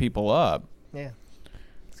fuck some people up. Yeah.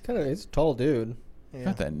 He's a tall dude. Yeah.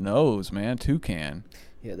 Got that nose, man. Toucan.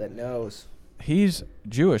 Yeah, that nose. He's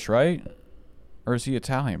Jewish, right? Or is he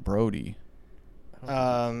Italian? Brody. I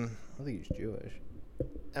don't think he's Jewish.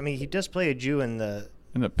 I mean, he does play a Jew in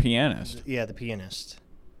And the pianist. the pianist.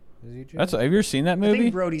 Is he Jewish? Have you ever seen that I movie?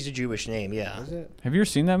 think Brody's a Jewish name, yeah. Is it? Have you ever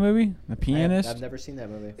seen that movie? The Pianist? I've never seen that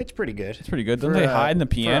movie. It's pretty good. It's pretty good. Don't For they a- hide in the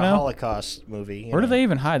For a piano? Holocaust movie. Where do they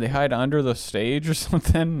even hide? They hide under the stage or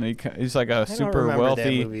something? He's like a I don't super remember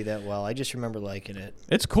wealthy. that movie that well. I just remember liking it.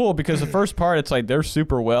 It's cool because the first part, it's like they're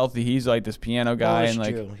super wealthy. He's like this piano guy, Polish and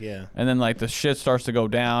like, Jew, yeah. and then like the shit starts to go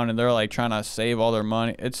down, and they're like trying to save all their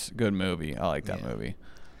money. It's a good movie. I like that Yeah. movie.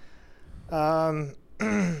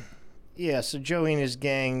 Yeah, so Joey and his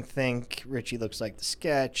gang think Richie looks like the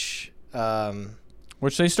sketch.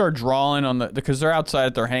 Which they start drawing on because they're outside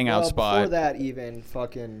at their hangout Well, spot. before that, even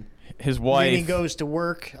fucking. His Then wife. he goes to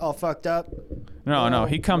work all fucked up. no,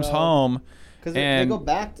 he comes no. home. Because they And- go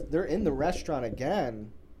back. They're in the restaurant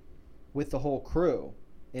again with the whole crew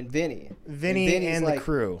and Vinny. Vinny Vinny's and like- the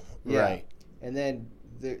crew. Yeah. Right. And then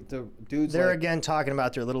the dude's They're like, again talking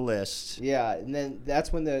about their little list. Yeah, and then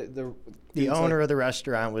that's when the The dude's owner like, of the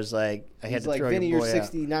restaurant was like, I had he's to like, throw Vinny, your you're boy out.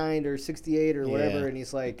 69 or 68 or whatever, Yeah. and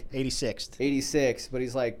he's like 86th. 86, but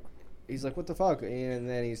he's like, what the fuck? And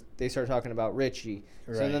then they start talking about Richie.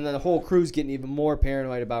 So Right. then the whole crew's getting even more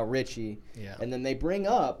paranoid about Richie. Yeah. And then they bring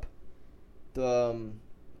up the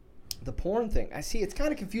porn thing. I see. It's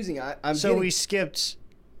kind of confusing. We skipped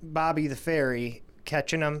Bobby the Fairy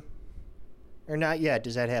catching him. Or not yet.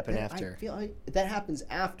 Does that happen after? I feel like that happens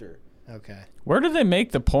after. Okay. Where did they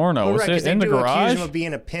make the porno? Oh, Was right, 'cause it they in the do accuse garage? him of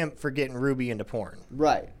being a pimp for getting Ruby into porn.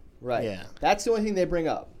 Right. Yeah. That's the only thing they bring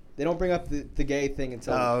up. They don't bring up the gay thing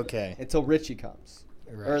until okay. until Richie comes.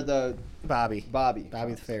 Right. Or the Bobby Bobby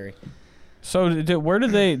the Fairy. So where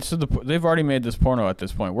did they? So they've already made this porno at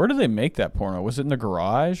this point. Where did they make that porno? Was it in the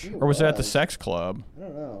garage It or was it at the was. sex club? I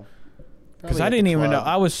don't know. Because Probably I at the didn't even know. club.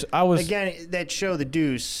 I was Again, that show, The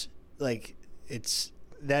Deuce, like, it's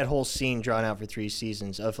that whole scene drawn out for 3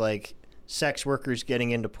 seasons of, like, sex workers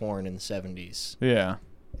getting into porn in the 70s yeah.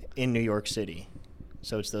 in New York City.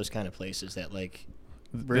 So it's those kind of places that, like,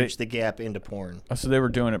 bridge the gap into porn. So they were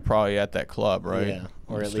doing it probably at that club, right? Yeah.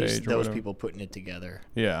 Or On at least stage or those whatever. people putting it together.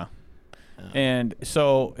 Yeah. And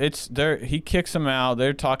so it's there. He kicks him out.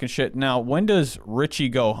 They're talking shit. Now, when does Richie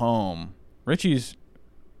go home? Richie's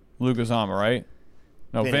Lugazama, right?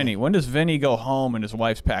 No, Vinny. When does Vinny go home and his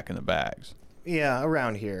wife's packing the bags? Yeah,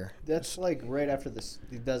 around here. That's like right after this.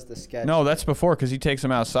 He does the sketch. No, that's before because he takes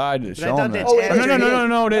him outside to I show thought him that. that's Oh, after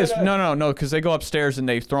no, it is. No. No, because they go upstairs and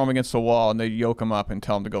they throw him against the wall and they yoke him up and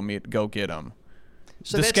tell him to go get him.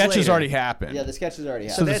 So the that's sketch has later. already happened. Yeah, the sketch has already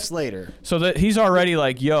So happened. that's later. So that he's already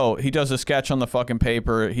like, yo, he does a sketch on the fucking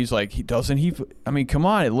paper. He's like, I mean, come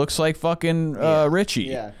on, it looks like fucking Richie.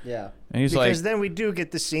 Yeah. And he's Because like, then we do get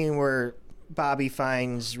the scene where Bobby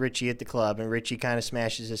finds Richie at the club and Richie kind of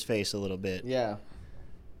smashes his face a little bit. Yeah.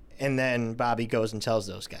 And then Bobby goes and tells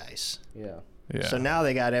those guys. Yeah. yeah. So now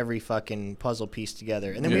they got every fucking puzzle piece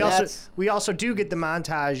together. And then Yeah. we also do get the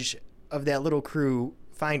montage of that little crew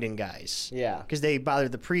finding guys. Yeah. Because they bother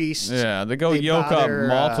the priest. yeah, they go They yoke bother, up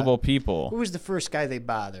multiple Who people. was the first guy they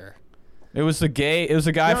bother? It was the guy No, it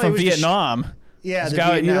from was the Vietnam. Yeah, This the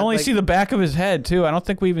guy, you Vietnam, only like- see the back of his head too. I don't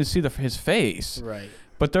think we even see his face. Right.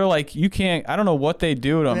 But they're like, you can't. I don't know what they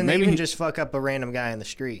do to him. And then they Maybe even just fuck up a random guy in the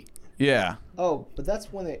street. yeah. Oh, but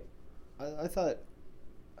that's when they. I thought.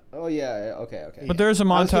 Oh yeah, okay. But there's a I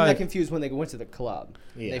was getting that montage. confused when they went to the club.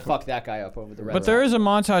 Yeah. They fucked that guy up over the red. But there is a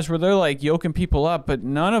montage where they're like yoking people up, but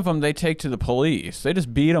none of them they take to the police. They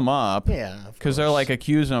just beat them up. Yeah, Because they're like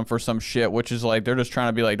accusing them for some shit, which is like they're just trying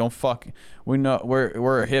to be like, don't fuck. We know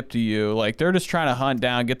we're hip to you. Like they're just trying to hunt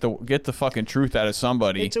down, get the fucking truth out of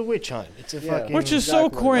somebody. It's a witch hunt. It's a Yeah. fucking. Which is so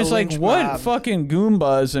Exactly. corny. It's A like, lynch what mob. fucking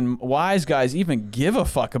Goombas and wise guys even give a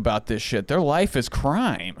fuck about this shit? Their life is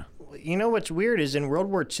crime. You know what's weird is in World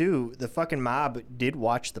War II, the fucking mob did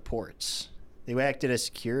watch the ports. They acted as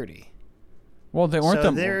security. Well, they weren't So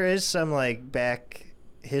the there is some like back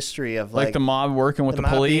history of like the mob working with the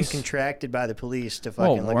mob police. being contracted by the police to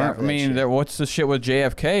Well, fucking look out for that shit. what's the shit with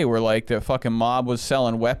JFK where like the fucking mob was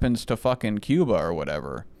selling weapons to fucking Cuba or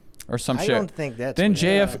whatever, or some I shit. don't think that's Then what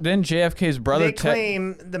it then JFK's brother. They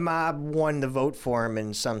claim the mob won the vote for him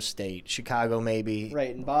in some state, Chicago maybe,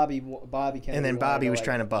 right, and Bobby Kennedy. and then Bobby was like,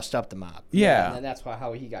 trying to bust up the mob. and Yeah, then that's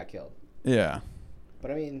how he got killed. yeah.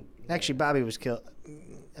 But I mean, Actually, Bobby was killed.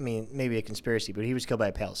 I mean, maybe a conspiracy, but he was killed by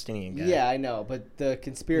a Palestinian guy. yeah, I know. But the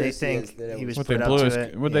conspiracy They think is that it he was What put they up blew to his?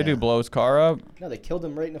 it. What they do? Yeah. Blow his car up? no, they killed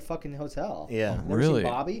him right in a fucking hotel. Yeah. Never Really? seen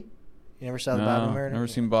Bobby? You never saw the No, Bobby murder? never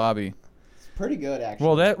seen Bobby. It's pretty good actually.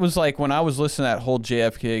 Well, that was like when I was listening to that whole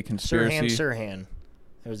JFK conspiracy. Sirhan.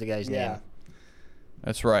 That was the guy's Yeah. name.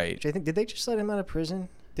 That's right. Which I think, did they just let him out of prison?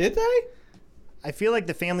 Did they? I feel like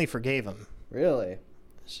the family forgave him. Really?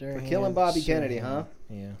 Sirhan, killing Bobby Kennedy, Sirhan. huh?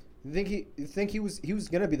 Yeah. You think he was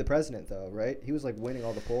gonna be the president though, right? He was like winning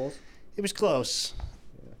all the polls. It was close.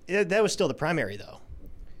 That was still the primary, though.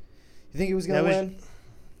 You think he was gonna That was- win?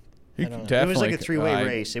 He I don't know. It was definitely like a three-way I-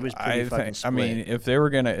 race. It was pretty fucking I mean, split. if they were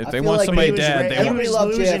gonna, if I they feel want like somebody he was, dead, they Everybody he want. was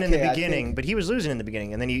loved losing in the JFK, I beginning, think. but he was losing in the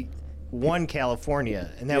beginning, and then he won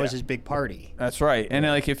California, and that was his big party. That's right. And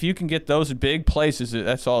like, if you can get those big places,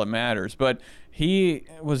 that's all that matters. But he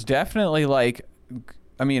was definitely like,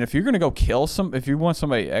 I mean, if you're gonna go kill if you want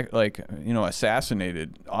somebody like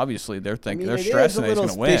assassinated, obviously they're thinking they're it is stressing a that he's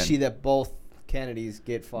little gonna win. fishy that both Kennedys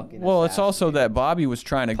get fucking. Well, it's also that Bobby was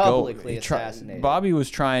trying to Publicly assassinated. Bobby was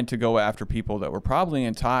trying to go after people that were probably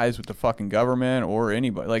in ties with the fucking government or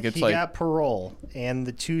anybody. Like it's He like got parole, and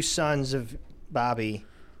the two sons of Bobby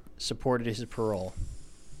supported his parole.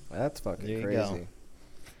 That's fucking There you crazy. go.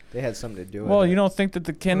 They had something to do with well, it. you don't think that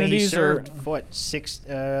the I mean, he Kennedys are? served, what,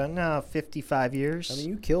 55 years? I mean,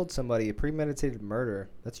 you killed somebody, a premeditated murder.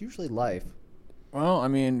 That's usually life. Well, I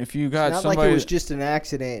mean, if you It's got not somebody, like it was just an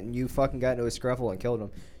accident and you fucking got into a scruffle and killed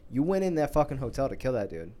him. You went in that fucking hotel to kill that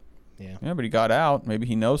dude. yeah, but he got out. Maybe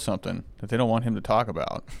he knows something that they don't want him to talk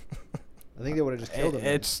about. I think they would have just killed him.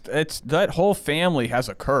 It's that whole family has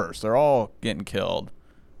a curse. They're all getting killed,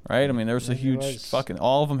 right? I mean, there's a He huge was- fucking.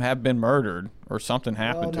 All of them have been murdered or something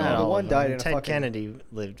happened to no, them. the All one of them. died in a Ted fucking- Kennedy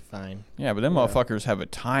lived fine. Yeah, but them Yeah. motherfuckers have a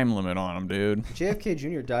time limit on them, dude. JFK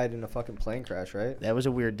Jr. died in a fucking plane crash, right? That was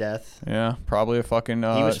a weird death. Yeah, probably a fucking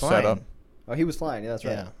He was fine. setup. Oh, he was flying. Yeah, that's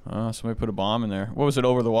right. Yeah, Somebody put a bomb in there. What was it,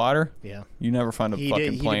 over the water? yeah. You never find a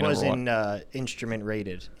fucking He plane over water. wasn't instrument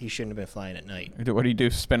rated. He shouldn't have been flying at night. What do you do?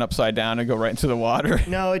 Spin upside down and go right into the water?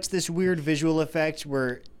 No, it's this weird visual effect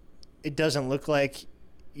where it doesn't look like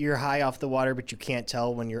you're high off the water, but you can't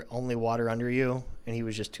tell when you're only water under you. And he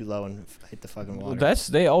was just too low and hit the fucking water.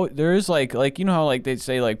 There is like you know how like they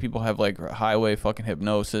say like people have like highway fucking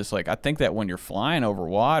hypnosis. Like I think that when you're flying over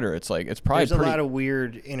water, it's like it's probably There's a pretty, lot of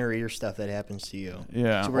weird inner ear stuff that happens to you.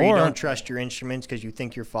 Yeah, So where you or- don't trust your instruments because you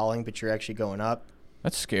think you're falling, but you're actually going up.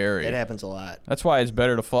 that's scary. It happens a lot. That's why it's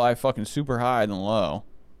better to fly fucking super high than low.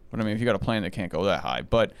 But I mean, if you got a plane that can't go that high,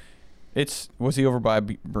 but was he over by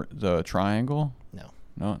the triangle? No.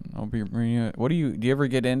 No. What do you ever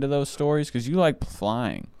get into those stories? Because you like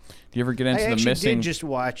flying. Do you ever get into I the actually missing? did just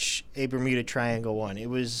watch a Bermuda Triangle one. It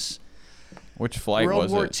was Which flight World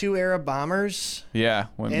was War it? II era bombers. Yeah,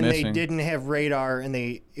 went And missing. they didn't have radar, and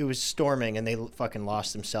it was storming, and they fucking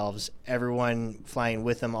lost themselves. Everyone flying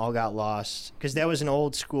with them all got lost because that was an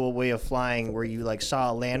old school way of flying where you like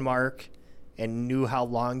saw a landmark and knew how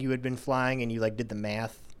long you had been flying, and you like did the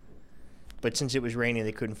math. But since it was raining,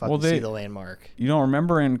 they couldn't fucking see the landmark. You don't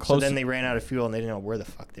remember in So Close? then they ran out of fuel, and they didn't know where the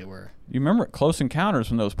fuck they were. You remember at Close Encounters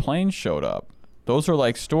when those planes showed up? Those are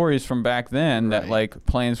like stories from back then that Right. like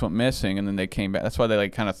planes went missing and then they came back. That's why they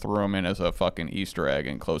like kind of threw them in as a fucking Easter egg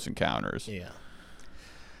in Close Encounters. Yeah.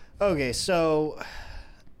 Okay, so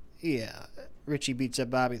yeah, Richie beats up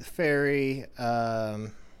Bobby the Fairy.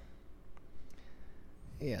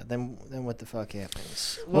 Yeah, then what the fuck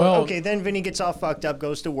happens? Well, okay, then Vinny gets all fucked up,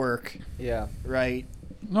 goes to work, Yeah. right?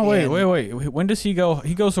 No, wait. And- When does he go?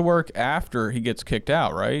 He goes to work after he gets kicked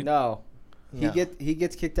out, right? No. He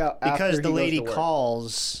gets kicked out after because he the goes lady to work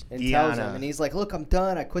calls and Deanna. tells him, and he's like, "Look, I'm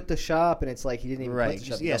done. I quit the shop." And it's like he didn't even quit the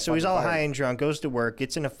shop. Yeah, so he's all high and drunk, goes to work,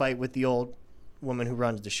 gets in a fight with the old woman who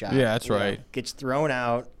runs the shop. Yeah, that's right. Gets thrown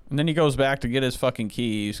out. And then he goes back to get his fucking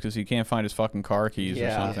keys because he can't find his fucking car keys or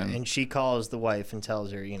Yeah, something. and she calls the wife and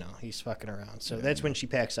tells her, he's fucking around. So that's when she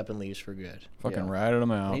packs up and leaves for good. Fucking ratted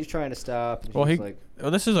him out. And he's trying to stop. And Well, she's like,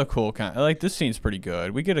 this is a cool kind. Like this scene's pretty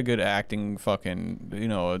good. We get a good acting, fucking,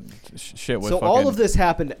 shit with. so fucking, all of this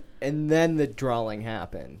happened, and then the drawing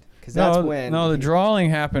happened. Because that's when. No, the drawing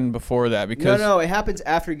happened before that. Because No, it happens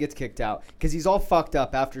after he gets kicked out. Because he's all fucked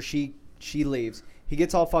up after she leaves. He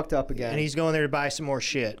gets all fucked up again. And he's going there to buy some more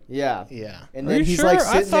shit. Yeah. Yeah. And Are then you he's sure? like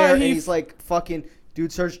I sitting thought there, and he- he's like fucking.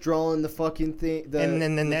 Dude starts drawing the fucking thing. And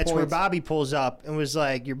then that's where points. Bobby pulls up and was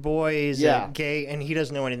like, your boy is gay, and he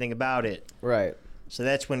doesn't know anything about it. Right. So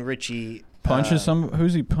that's when Richie punches some.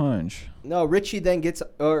 Who's he punch? No, Richie then gets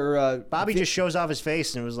Bobby just shows off his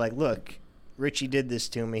face and was like, look, Richie did this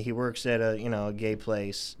to me. He works at a gay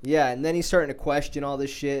place. Yeah, and then he's starting to question all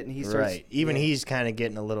this shit, and he starts Even he's kind of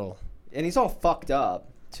getting a little. And he's all fucked up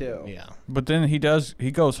too. Yeah. But then he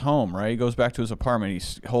goes home, right? He goes back to his apartment.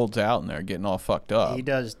 He holds out in there, getting all fucked up. He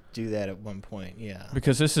does do that at one point. Yeah.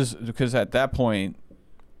 Because at that point,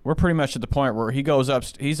 we're pretty much at the point where he goes up.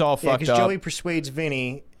 He's all fucked up. Because Joey persuades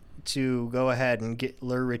Vinny to go ahead and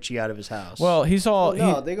lure Richie out of his house. Well, he's all.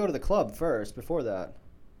 No, they go to the club first before that.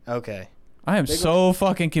 Okay. I am so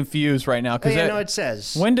fucking confused right now. Because it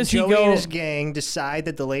says. When does Joey he go? and his gang decide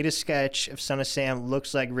that the latest sketch of Son of Sam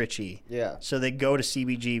looks like Richie. Yeah. So they go to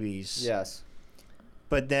CBGB's. Yes.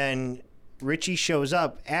 But then Richie shows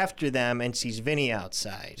up after them and sees Vinny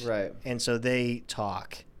outside. Right. And so they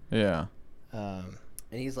talk. Yeah.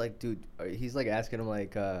 And he's like, dude, he's like asking him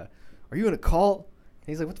like, are you in a cult? And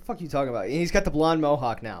he's like, what the fuck are you talking about? And he's got the blonde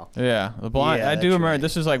mohawk now. Yeah, the blonde. Yeah, I do that's remember. right.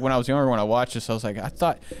 This is like when I was younger. When I watched this, I was like,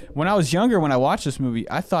 when I was younger, when I watched this movie,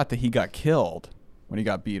 I thought that he got killed when he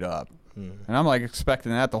got beat up, and I'm like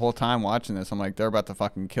expecting that the whole time watching this. I'm like, they're about to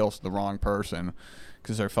fucking kill the wrong person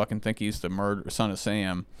because they fucking think he's the son of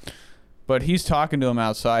Sam. But he's talking to him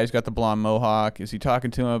outside. He's got the blonde mohawk. Is he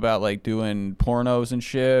talking to him about like doing pornos and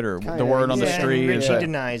shit, or Kinda, the word on the Yeah, and street? Richie is that-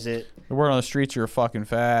 denies it. the word on the streets, you're a fucking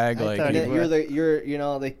fag. I Like thought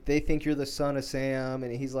They think you're the son of Sam,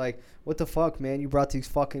 and he's like, what the fuck, man? You brought these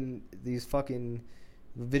fucking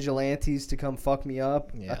vigilantes to come fuck me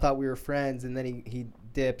up. Yeah. I thought we were friends, and then he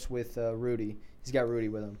dips with Rudy. He's got Rudy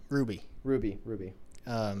with him. Ruby.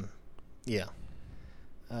 Yeah.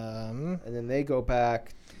 And then they go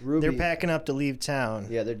back. Ruby. They're packing up to leave town.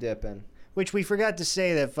 Yeah, they're dipping. Which we forgot to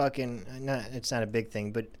say that it's not a big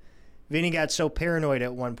thing, but Vinny got so paranoid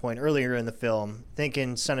at one point earlier in the film,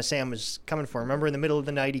 thinking Son of Sam was coming for him. Remember in the middle of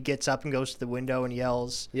the night, he gets up and goes to the window and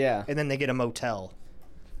yells. Yeah. And then they get a motel.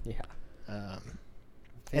 Yeah.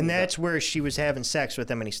 And that's where she was having sex with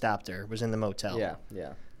him and he stopped her, was in the motel. Yeah,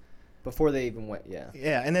 yeah. Before they even went, yeah.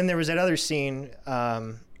 Yeah, and then there was that other scene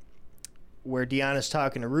where Deanna's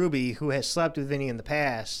talking to Ruby, who has slept with Vinny in the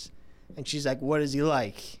past, and she's like, what is he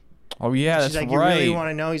like? oh yeah, She's that's like, right. you really want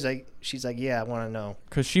to know? She's like, yeah, I want to know.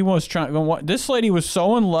 Because she was trying. This lady was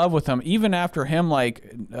so in love with him, even after him like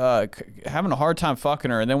having a hard time fucking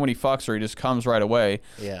her, and then when he fucks her, he just comes right away.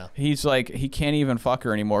 Yeah. He's like, he can't even fuck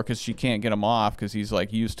her anymore because she can't get him off because he's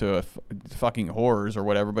like used to fucking whores or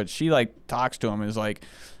whatever. But she like talks to him and is like,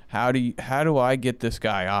 how do I get this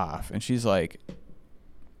guy off? And she's like,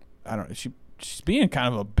 I don't. She's being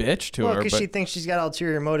kind of a bitch to her. Because But she thinks she's got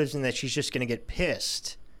ulterior motives and that she's just going to get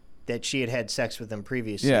pissed that she had sex with him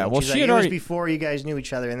previously. Yeah, And well, she's she like, had it was already- before you guys knew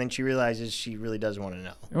each other, and then she realizes she really does want to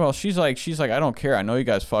know. well, she's like, I don't care. I know you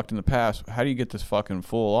guys fucked in the past. How do you get this fucking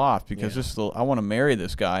fool off? Because I want to marry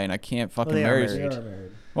this guy and I can't fucking they are marry.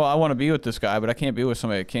 married. Well, I want to be with this guy, but I can't be with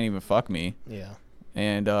somebody that can't even fuck me. Yeah.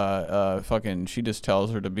 And fucking, she just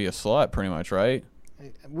tells her to be a slut, pretty much, right?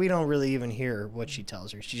 We don't really even hear what she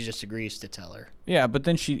tells her. She just agrees to tell her. Yeah, but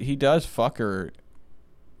then he does fuck her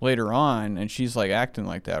later on, and she's like acting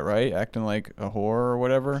like that, right? Acting like a whore or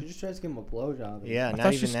whatever. She just tries to give him a blowjob. Yeah, I not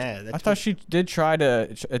thought even she- that. I thought she did try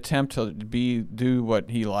to attempt to do what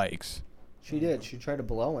he likes. She did. She tried to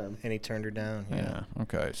blow him. And he turned her down. Yeah.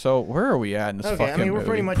 Okay. So where are we at in this Okay, fucking I mean, we're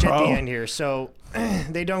pretty movie? much at Bro. the end here. So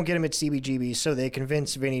they don't get him at CBGB, so they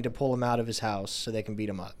convince Vinny to pull him out of his house so they can beat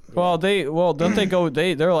him up. Well, don't they go?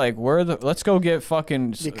 They're like, let's go get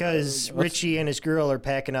fucking. Because Richie and his girl are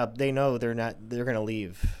packing up. They know they're going to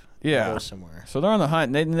leave. Yeah. Go somewhere. So they're on the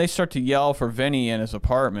hunt, and they start to yell for Vinny in his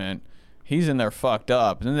apartment. He's in there fucked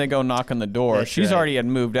up. And then they go knock on the door. That's She's right. already had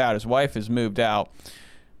moved out. His wife has moved out.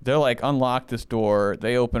 They're like, unlock this door.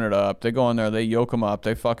 They open it up. They go in there. They yoke him up.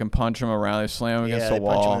 They fucking punch him around. They slam him against the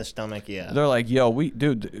wall. punch him in the stomach. Yeah. They're like, yo,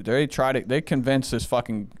 they convinced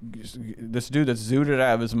this dude that's zooted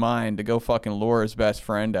out of his mind to go fucking lure his best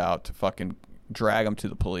friend out to fucking drag him to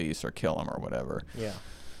the police or kill him or whatever. Yeah.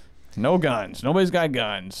 No guns. Nobody's got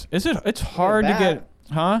guns. It's hard to get,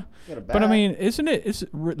 huh? But I mean,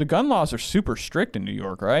 the gun laws are super strict in New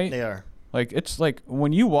York, right? They are. Like, it's like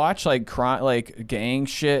when you watch like gang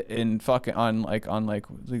shit and fucking on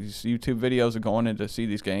these YouTube videos of going in to see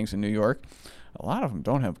these gangs in New York, a lot of them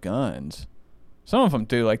don't have guns. Some of them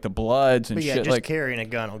do, like the Bloods and but yeah, shit. just Like, carrying a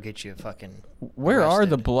gun will get you fucking. where are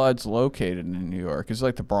the arrested. Bloods located in New York? Is it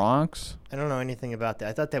like the Bronx? I don't know anything about that.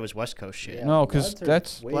 I thought that was West Coast shit. Yeah, No, 'cause Bloods are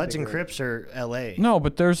that's- way Bloods and bigger. Crips are L.A. No,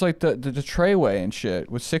 but there's like the Treyway and shit.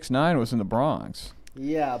 With 6ix9ine was in the Bronx.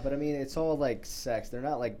 Yeah, but I mean, it's all like sex. They're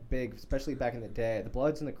not like big, especially back in the day. The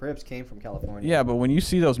Bloods and the Crips came from California. Yeah, but when you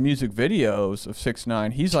see those music videos of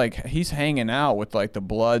 6ix9ine, he's hanging out with like the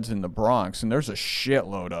Bloods in the Bronx, and there's a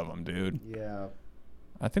shitload of them, dude. Yeah.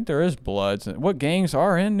 I think there is Bloods. What gangs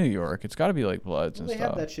are in New York? It's got to be like Bloods Well, and they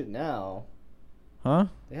stuff. have that shit now. Huh?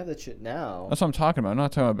 They have that shit now. That's what I'm talking about. I'm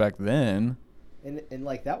not talking about back then. And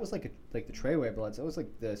like that was like the Treyway Bloods. That was like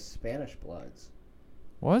the Spanish Bloods.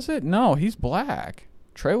 Was it? No, he's black.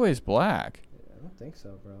 Treyway's black. Yeah, I don't think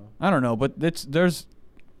so, bro. I don't know, but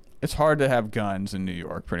it's hard to have guns in New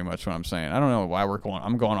York, pretty much what I'm saying. I don't know why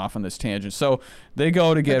I'm going off on this tangent. So they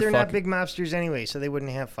go to get But they're not fucking... big mobsters anyway, so they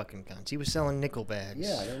wouldn't have fucking guns. He was selling nickel bags.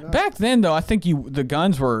 Yeah, they're not. Back then, though, I think the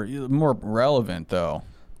guns were more relevant, though.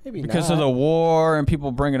 Maybe Because not. of the war and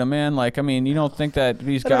people bringing them in. Like, I mean, you don't think that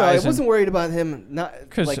these I don't know. guys... I wasn't worried about him not.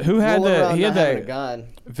 'Cause like, who had rolling the- around he had not having that- a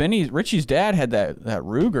gun. Richie's dad had that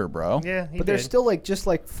Ruger, bro. Yeah, he But they're did. still like just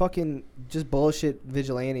like fucking just bullshit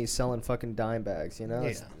vigilantes selling fucking dime bags, you know?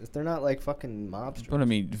 Yeah. They're not like fucking mobsters. But I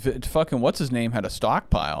mean, fucking what's his name had a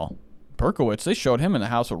stockpile. Berkowitz, they showed him in the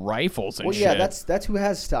house with rifles and Well, shit. yeah, that's who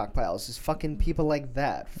has stockpiles. Is fucking people like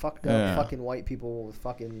that. Fucked up Yeah. fucking white people with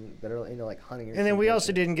fucking that are like hunting. Or And then some we also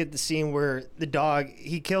bullshit. didn't get the scene where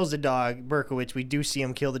he kills the dog, Berkowitz. We do see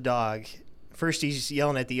him kill the dog. First, he's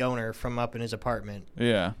yelling at the owner from up in his apartment,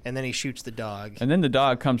 Yeah. and then he shoots the dog. And then the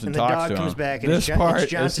dog comes and, And the talks dog to him. comes back, and this it's part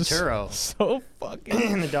John is just Turturro. so fucking...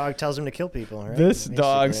 And the dog tells him to kill people, right? This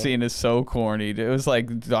dog Basically. scene is so corny. It was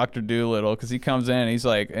like Dr. Doolittle, because he comes in and he's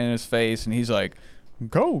like in his face and he's like,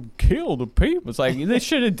 go kill the people. It's like they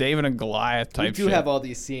should have David and Goliath We type do shit. have all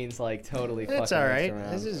these scenes like totally. That's fucking all mixed right.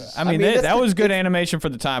 around. This is- I mean, that's that the- was good animation for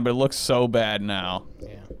the time, but it looks so bad now. Yeah.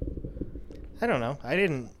 I don't know.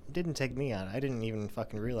 Didn't take me out. I didn't even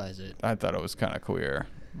fucking realize it. I thought it was kind of queer.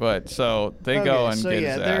 But so they go and get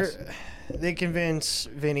his ass. They convince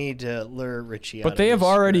Vinny to lure Richie out. But they of have his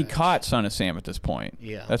already garage. caught Son of Sam at this point.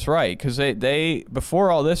 Yeah. That's right, because they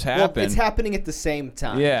before all this Well, happened. it's happening at the same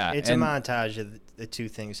time. Yeah, It's and, a montage of the two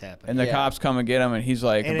things happening. and the Yeah. cops come and get him, and he's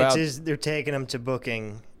like And about. they're taking him to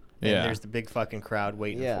booking. And Yeah. there's the big fucking crowd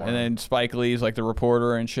waiting Yeah. for him. And then Spike Lee's like the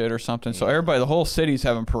reporter and shit or something. So everybody, the whole city's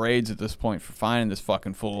having parades at this point for finding this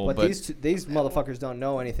fucking fool. But But these motherfuckers don't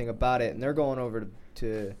know anything about it, and they're going over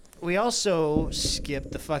to we also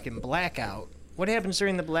skipped the fucking blackout. What happens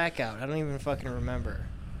during the blackout? I don't even fucking remember.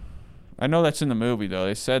 I know that's in the movie though.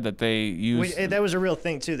 They said that they used. That was a real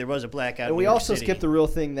thing too. There was a blackout. And in we New York also City. skipped the real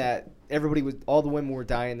thing that all the women were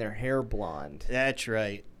dyeing their hair blonde. That's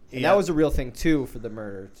right. And that was a real thing too for the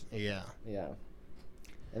murders. Yeah. Yeah.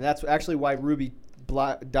 And that's actually why Ruby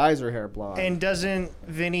dyes her hair blonde. And doesn't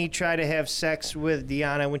Vinny try to have sex with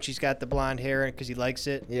Deanna when she's got the blonde hair because he likes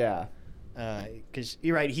it? yeah. Because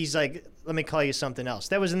you're right. He's like, let me call you something else.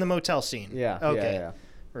 That was in the motel scene. Yeah. Okay. Yeah.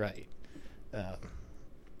 Right.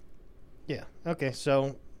 Yeah. Okay.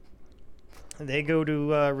 So they go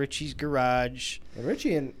to Richie's garage. And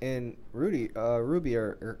Richie and Ruby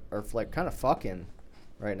are like kind of fucking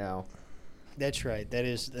right now. That's right. That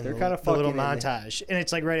is the They're little, kinda the little fucking in montage, and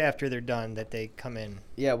it's like right after they're done that they come in.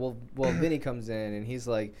 Yeah, well, Vinny comes in and he's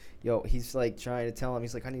like, he's like trying to tell him,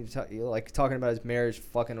 he's like, I need to tell you, like talking about his marriage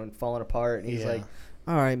fucking falling apart, and he's Yeah. like,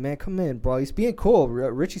 all right, man, come in, bro. He's being cool.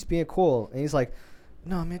 Richie's being cool, and he's like,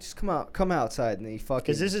 no, man, just come outside, and he fucking.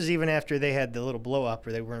 Because this is even after they had the little blow up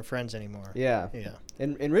where they weren't friends anymore. Yeah. Yeah.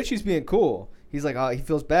 And Richie's being cool. He's like, he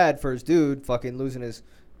feels bad for his dude fucking losing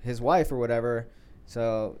his wife or whatever.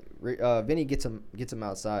 So Vinny gets him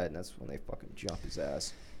outside, and that's when they fucking jump his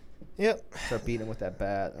ass. Yep. Start beating him with that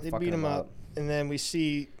bat. They fucking beat him up, and then we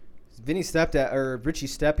see. Richie's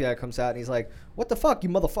stepdad comes out, and he's like, "What the fuck, you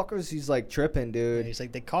motherfuckers?" He's like tripping, dude. He's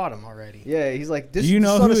like, they caught him already. Yeah, he's like, Do you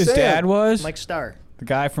know who his dad was? Mike Starr. The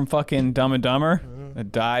guy from fucking Dumb and Dumber Mm-hmm.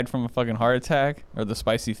 that died from a fucking heart attack or the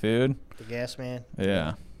spicy food. The gas man.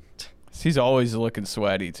 Yeah. He's always looking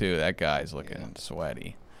sweaty too. That guy's looking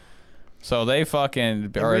sweaty. So they fucking.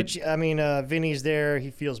 Vinny's there.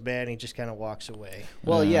 He feels bad, and he just kind of walks away.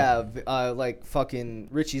 Well, like fucking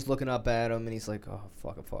Richie's looking up at him, and he's like, "Oh,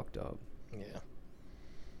 fuck, I fucked up." Yeah.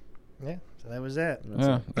 Yeah. So that was that.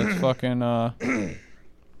 That's fucking. That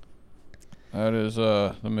is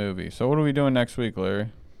the movie. So what are we doing next week,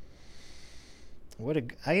 Larry?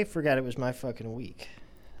 I forgot it was my fucking week.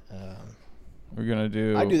 We're gonna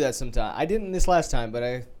do. I do that sometime. I didn't this last time, but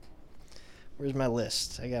I. Where's my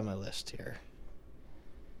list? I got my list here.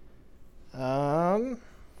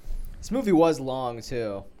 This movie was long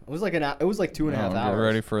too. It was like it was like 2.5 hours. Get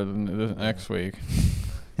ready for the next week.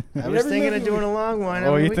 I was thinking of doing a long one.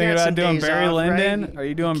 Oh, you thinking about doing Barry Lyndon? Right? Are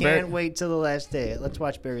you doing? Can't wait till the last day. Let's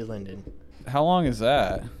watch Barry Lyndon. How long is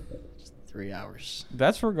that? 3 hours.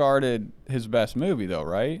 That's regarded his best movie, though,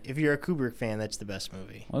 right? If you're a Kubrick fan, that's the best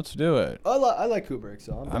movie. Let's do it. I like Kubrick,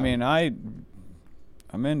 so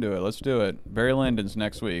I'm into it. Let's do it. Barry Lyndon's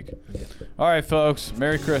next week. Yeah. All right, folks.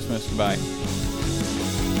 Merry Christmas. Goodbye.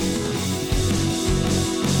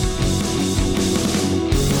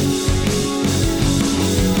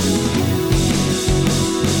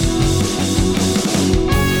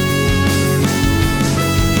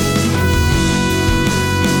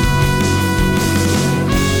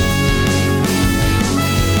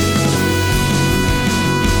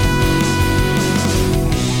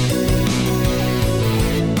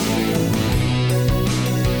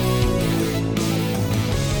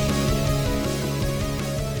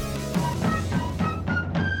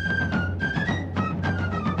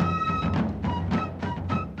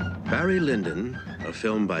 Barry Lyndon, a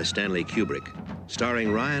film by Stanley Kubrick,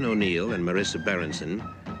 starring Ryan O'Neal and Marissa Berenson,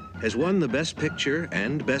 has won the Best Picture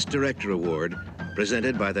and Best Director award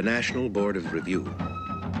presented by the National Board of Review.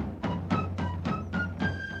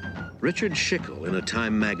 Richard Schickel, in a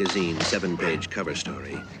Time magazine 7-page cover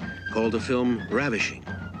story, called the film ravishing,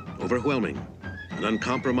 overwhelming, an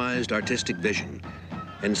uncompromised artistic vision,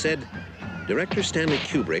 and said, director Stanley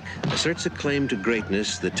Kubrick asserts a claim to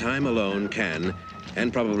greatness that time alone can,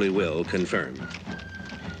 and probably will, confirm.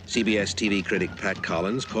 CBS TV critic Pat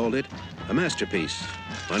Collins called it a masterpiece,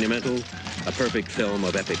 monumental, a perfect film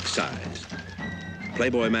of epic size.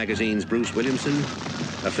 Playboy magazine's Bruce Williamson,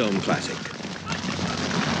 a film classic.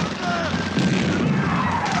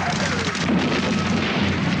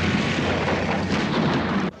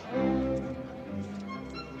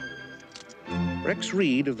 Rex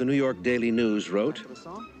Reed of the New York Daily News wrote,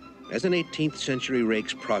 as an 18th century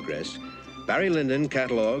rake's progress, Barry Lyndon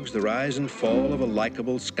catalogues the rise and fall of a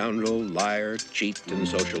likable scoundrel, liar, cheat, and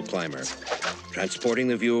social climber, transporting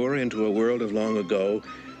the viewer into a world of long ago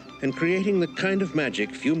and creating the kind of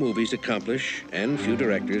magic few movies accomplish and few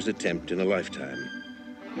directors attempt in a lifetime.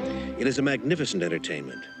 It is a magnificent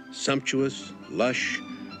entertainment, sumptuous, lush,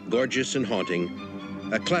 gorgeous, and haunting,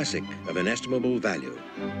 a classic of inestimable value.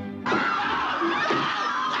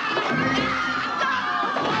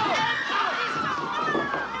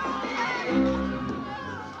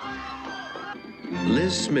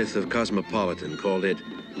 Liz Smith of Cosmopolitan called it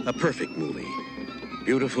a perfect movie.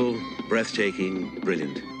 Beautiful, breathtaking,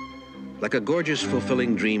 brilliant. Like a gorgeous,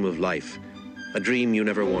 fulfilling dream of life, a dream you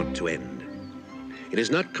never want to end. It is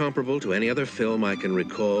not comparable to any other film I can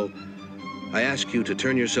recall. I ask you to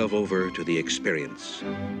turn yourself over to the experience.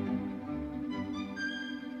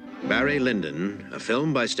 Barry Lyndon, a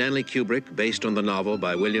film by Stanley Kubrick based on the novel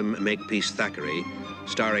by William Makepeace Thackeray,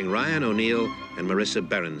 starring Ryan O'Neal and Marissa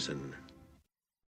Berenson.